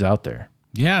most teams out there.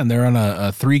 Yeah, and they're on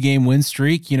a 3-game win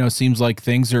streak. Seems like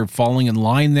things are falling in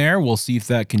line there. We'll see if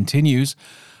that continues.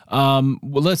 Well,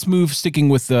 let's move, sticking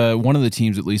with one of the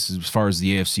teams, at least as far as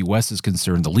the AFC West is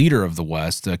concerned, the leader of the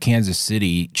West, Kansas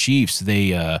City Chiefs.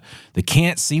 They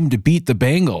can't seem to beat the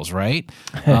Bengals, right?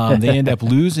 They end up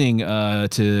losing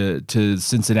to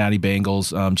Cincinnati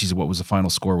Bengals. What was the final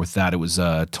score with that? It was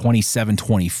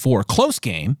 27-24. Close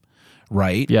game,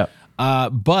 right? Yeah.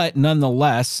 But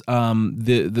nonetheless,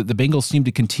 the Bengals seem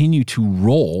to continue to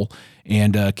roll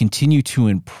and continue to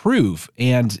improve.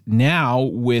 And now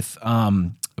with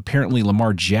apparently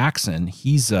Lamar Jackson,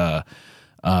 he's going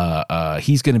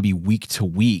to be week to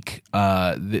week.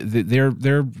 They're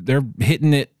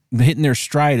hitting their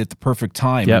stride at the perfect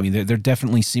time. Yep. I mean, they're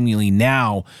definitely seemingly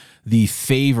now the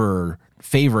favorite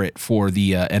for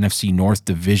the NFC North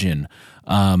division.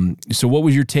 So what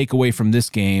was your takeaway from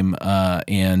this game?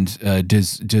 And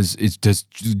does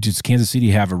Kansas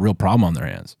City have a real problem on their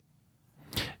hands?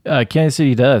 Kansas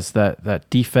City does. That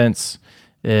defense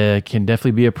can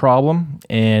definitely be a problem,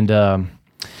 and the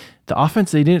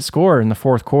offense, they didn't score in the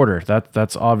fourth quarter.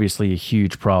 That's obviously a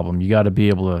huge problem. You got to be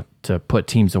able to put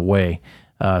teams away,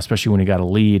 especially when you got a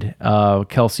lead.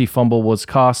 Kelsey fumble was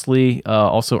costly.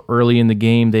 Also early in the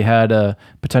game, they had a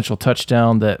potential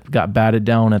touchdown that got batted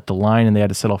down at the line, and they had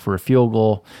to settle for a field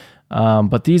goal.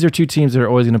 But these are two teams that are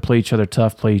always going to play each other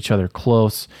tough, play each other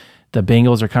close. The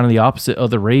Bengals are kind of the opposite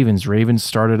of the Ravens. Ravens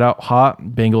started out hot.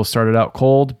 Bengals started out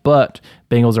cold, but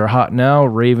Bengals are hot now.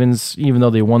 Ravens, even though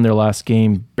they won their last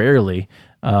game barely,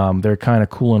 they're kind of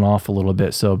cooling off a little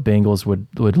bit. So Bengals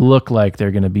would look like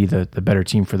they're going to be the better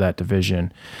team for that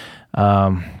division.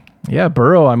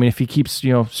 Burrow, I mean, if he keeps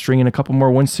stringing a couple more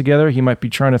wins together, he might be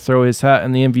trying to throw his hat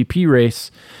in the MVP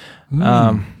race.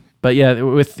 But yeah,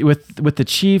 with the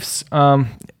Chiefs,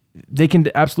 they can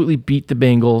absolutely beat the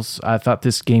Bengals. I thought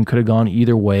this game could have gone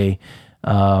either way.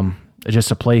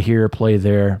 Just a play here, play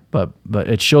there, but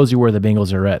it shows you where the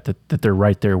Bengals are at, that they're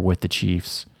right there with the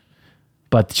Chiefs.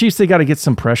 But the Chiefs, they got to get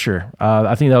some pressure.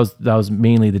 I think that was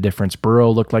mainly the difference.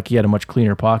 Burrow looked like he had a much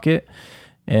cleaner pocket,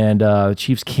 and the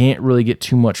Chiefs can't really get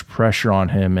too much pressure on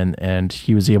him, and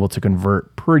he was able to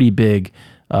convert pretty big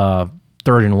third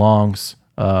and longs,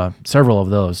 several of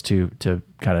those to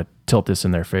kind of tilt this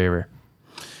in their favor.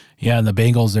 Yeah, and the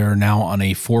Bengals are now on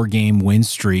a 4-game win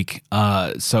streak.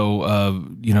 Definitely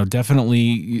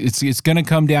it's going to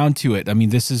come down to it. I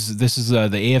mean, this is the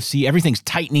AFC. Everything's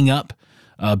tightening up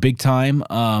big time,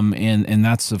 and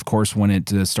that's of course when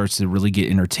it starts to really get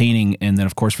entertaining. And then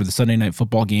of course for the Sunday night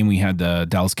football game, we had the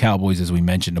Dallas Cowboys, as we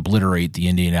mentioned, obliterate the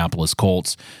Indianapolis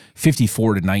Colts,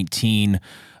 54-19.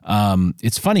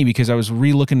 It's funny because I was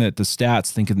re-looking at the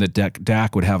stats thinking that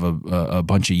Dak would have a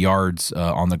bunch of yards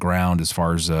on the ground as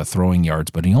far as throwing yards,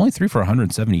 but he only threw for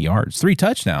 170 yards, 3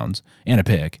 touchdowns and a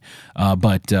pick.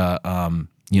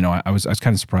 I was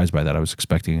kind of surprised by that. I was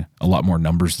expecting a lot more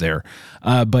numbers there.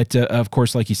 But of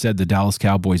course, like you said, the Dallas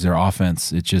Cowboys, their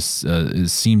offense, it just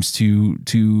seems to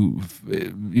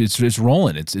it's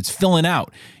rolling. It's filling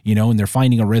out, and they're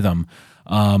finding a rhythm.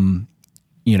 What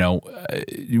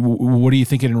are you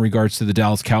thinking in regards to the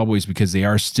Dallas Cowboys? Because they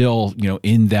are still,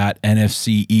 in that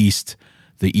NFC East.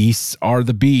 The Easts are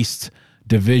the beast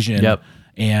division. Yep.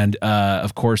 And,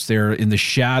 of course, they're in the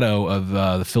shadow of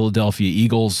the Philadelphia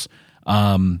Eagles.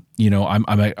 I'm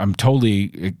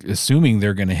totally assuming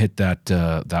they're going to hit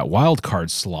that wild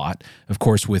card slot. Of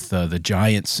course, with the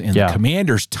Giants and the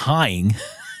Commanders tying,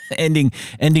 ending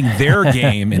their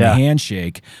game in a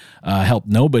handshake, helped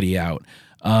nobody out.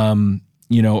 Do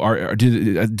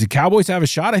Cowboys have a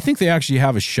shot? I think they actually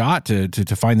have a shot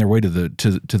to find their way to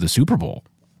the Super Bowl.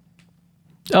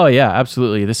 Oh yeah,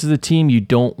 absolutely. This is a team you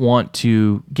don't want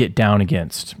to get down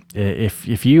against.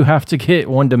 If you have to get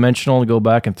one dimensional and go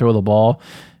back and throw the ball,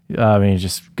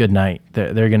 just good night.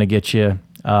 They're going to get you.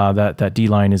 That D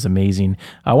line is amazing.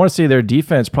 I want to say their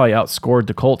defense probably outscored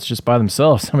the Colts just by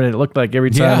themselves. I mean, it looked like every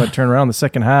time I turned around the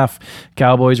second half,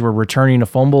 Cowboys were returning a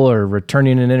fumble or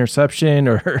returning an interception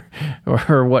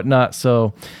or whatnot.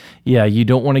 So, yeah, you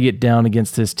don't want to get down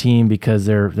against this team because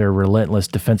they're relentless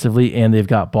defensively and they've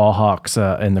got ball hawks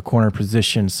in the corner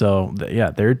position. So,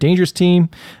 they're a dangerous team.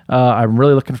 I'm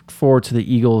really looking forward to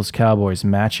the Eagles-Cowboys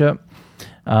matchup.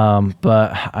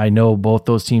 But I know both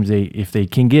those teams, if they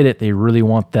can get it, they really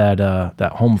want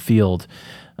that home field.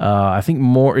 I think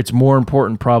it's more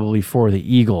important probably for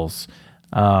the Eagles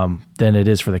than it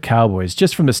is for the Cowboys,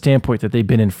 just from the standpoint that they've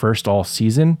been in first all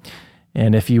season.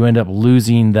 And if you end up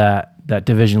losing that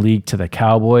division league to the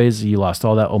Cowboys, you lost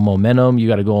all that momentum. You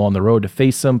got to go on the road to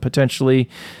face them potentially.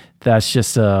 That's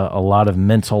just a lot of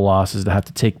mental losses to have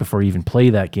to take before you even play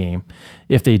that game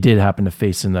if they did happen to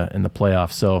face in the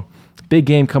playoffs. So big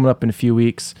game coming up in a few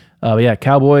weeks.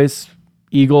 Cowboys,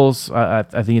 Eagles, I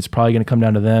think it's probably going to come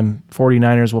down to them.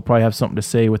 49ers will probably have something to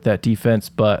say with that defense,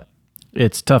 but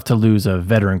it's tough to lose a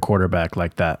veteran quarterback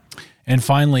like that. And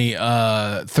finally,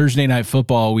 Thursday Night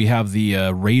Football, we have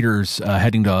the Raiders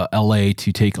heading to L.A.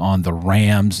 to take on the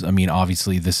Rams. I mean,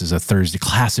 obviously, this is a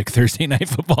classic Thursday Night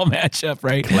Football matchup,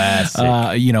 right? Classic.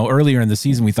 Earlier in the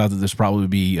season, we thought that this probably would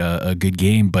be a good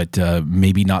game, but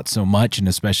maybe not so much, and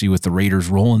especially with the Raiders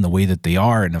rolling the way that they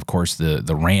are, and of course,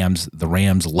 the Rams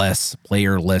less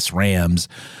Rams.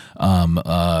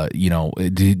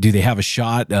 Do they have a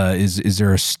shot? Is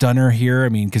there a stunner here? I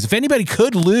mean, because if anybody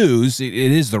could lose, it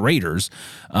is the Raiders.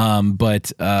 I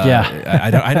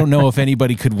don't know if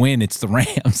anybody could win. It's the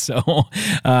Rams. So,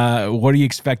 what are you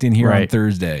expecting here on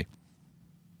Thursday?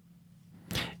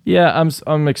 Yeah,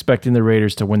 I'm expecting the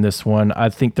Raiders to win this one. I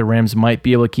think the Rams might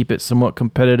be able to keep it somewhat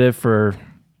competitive for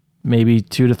maybe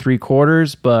 2 to 3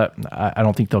 quarters, but I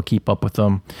don't think they'll keep up with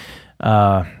them.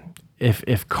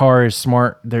 If Carr is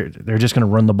smart, they're just going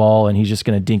to run the ball and he's just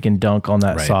going to dink and dunk on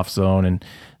that soft zone, and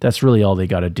that's really all they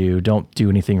got to do. Don't do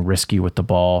anything risky with the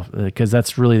ball because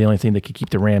that's really the only thing that could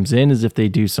keep the Rams in is if they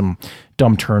do some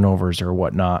dumb turnovers or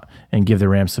whatnot and give the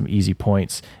Rams some easy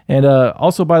points. And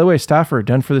also, by the way, Stafford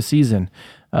done for the season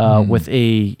with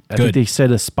I think they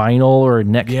said a spinal or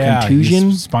neck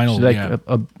contusion,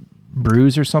 a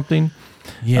bruise or something.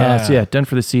 Yeah, done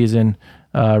for the season.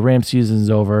 Rams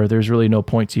season's over. There's really no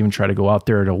point to even try to go out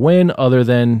there to win other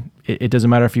than it doesn't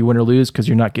matter if you win or lose because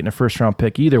you're not getting a first-round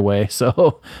pick either way.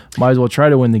 So might as well try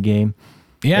to win the game.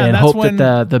 Yeah, and hope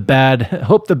that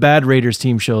the bad Raiders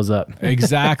team shows up.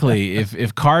 Exactly.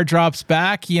 If Carr drops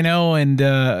back, and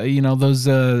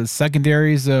those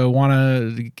secondaries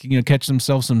want to catch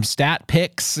themselves some stat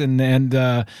picks, and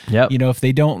if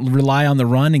they don't rely on the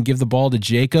run and give the ball to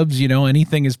Jacobs,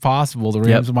 anything is possible. The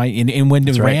Rams might, and when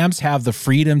the Rams have the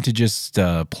freedom to just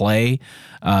play,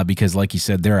 because like you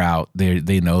said, they're out.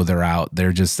 They know they're out.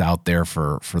 They're just out there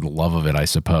for the love of it, I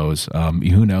suppose.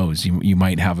 Who knows? You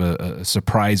might have a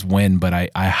surprise win, but I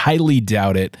highly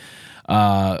doubt it.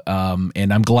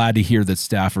 And I'm glad to hear that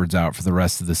Stafford's out for the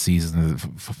rest of the season.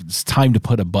 It's time to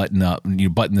put a button up and you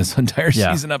button this entire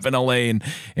season up in LA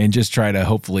and just try to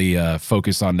hopefully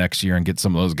focus on next year and get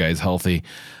some of those guys healthy.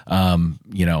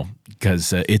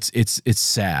 Because it's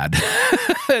sad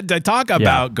to talk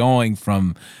about going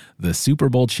from the Super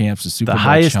Bowl champs to Super Bowl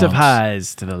highest chumps. Of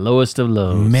highs to the lowest of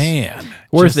lows. Man,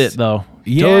 worth it though.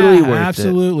 Yeah, totally worth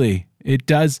absolutely. it. It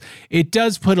does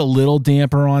put a little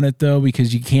damper on it though,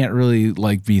 because you can't really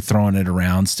like be throwing it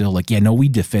around still. Like, yeah, no, we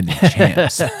defended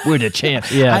champs. We're the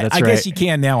champs. Yeah, that's I right. guess you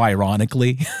can now,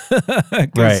 ironically.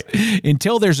 Right.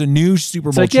 Until there's a new Super Bowl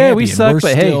It's like, champion, yeah, we suck,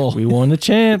 but still, hey, we won the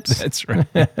champs. That's right.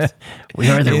 We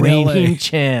are the In reigning LA.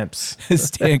 champs.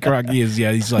 Stan Kroenke is,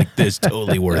 he's like, this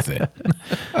totally worth it.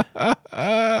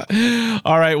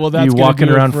 All right, well, that's You gonna walking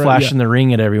do it around for- flashing the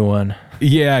ring at everyone.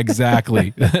 Yeah,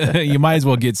 exactly. You might as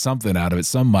well get something out of it,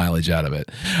 some mileage out of it.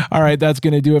 All right, that's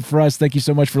going to do it for us. Thank you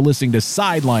so much for listening to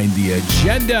Sideline the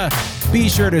Agenda. Be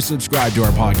sure to subscribe to our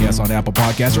podcast on Apple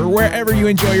Podcasts or wherever you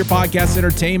enjoy your podcast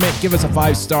entertainment. Give us a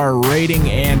 5-star rating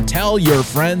and tell your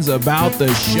friends about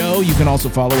the show. You can also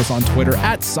follow us on Twitter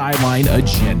at Sideline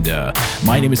Agenda.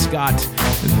 My name is Scott.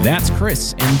 That's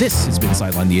Chris. And this has been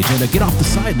Sideline the Agenda. Get off the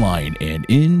sideline and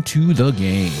into the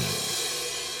game.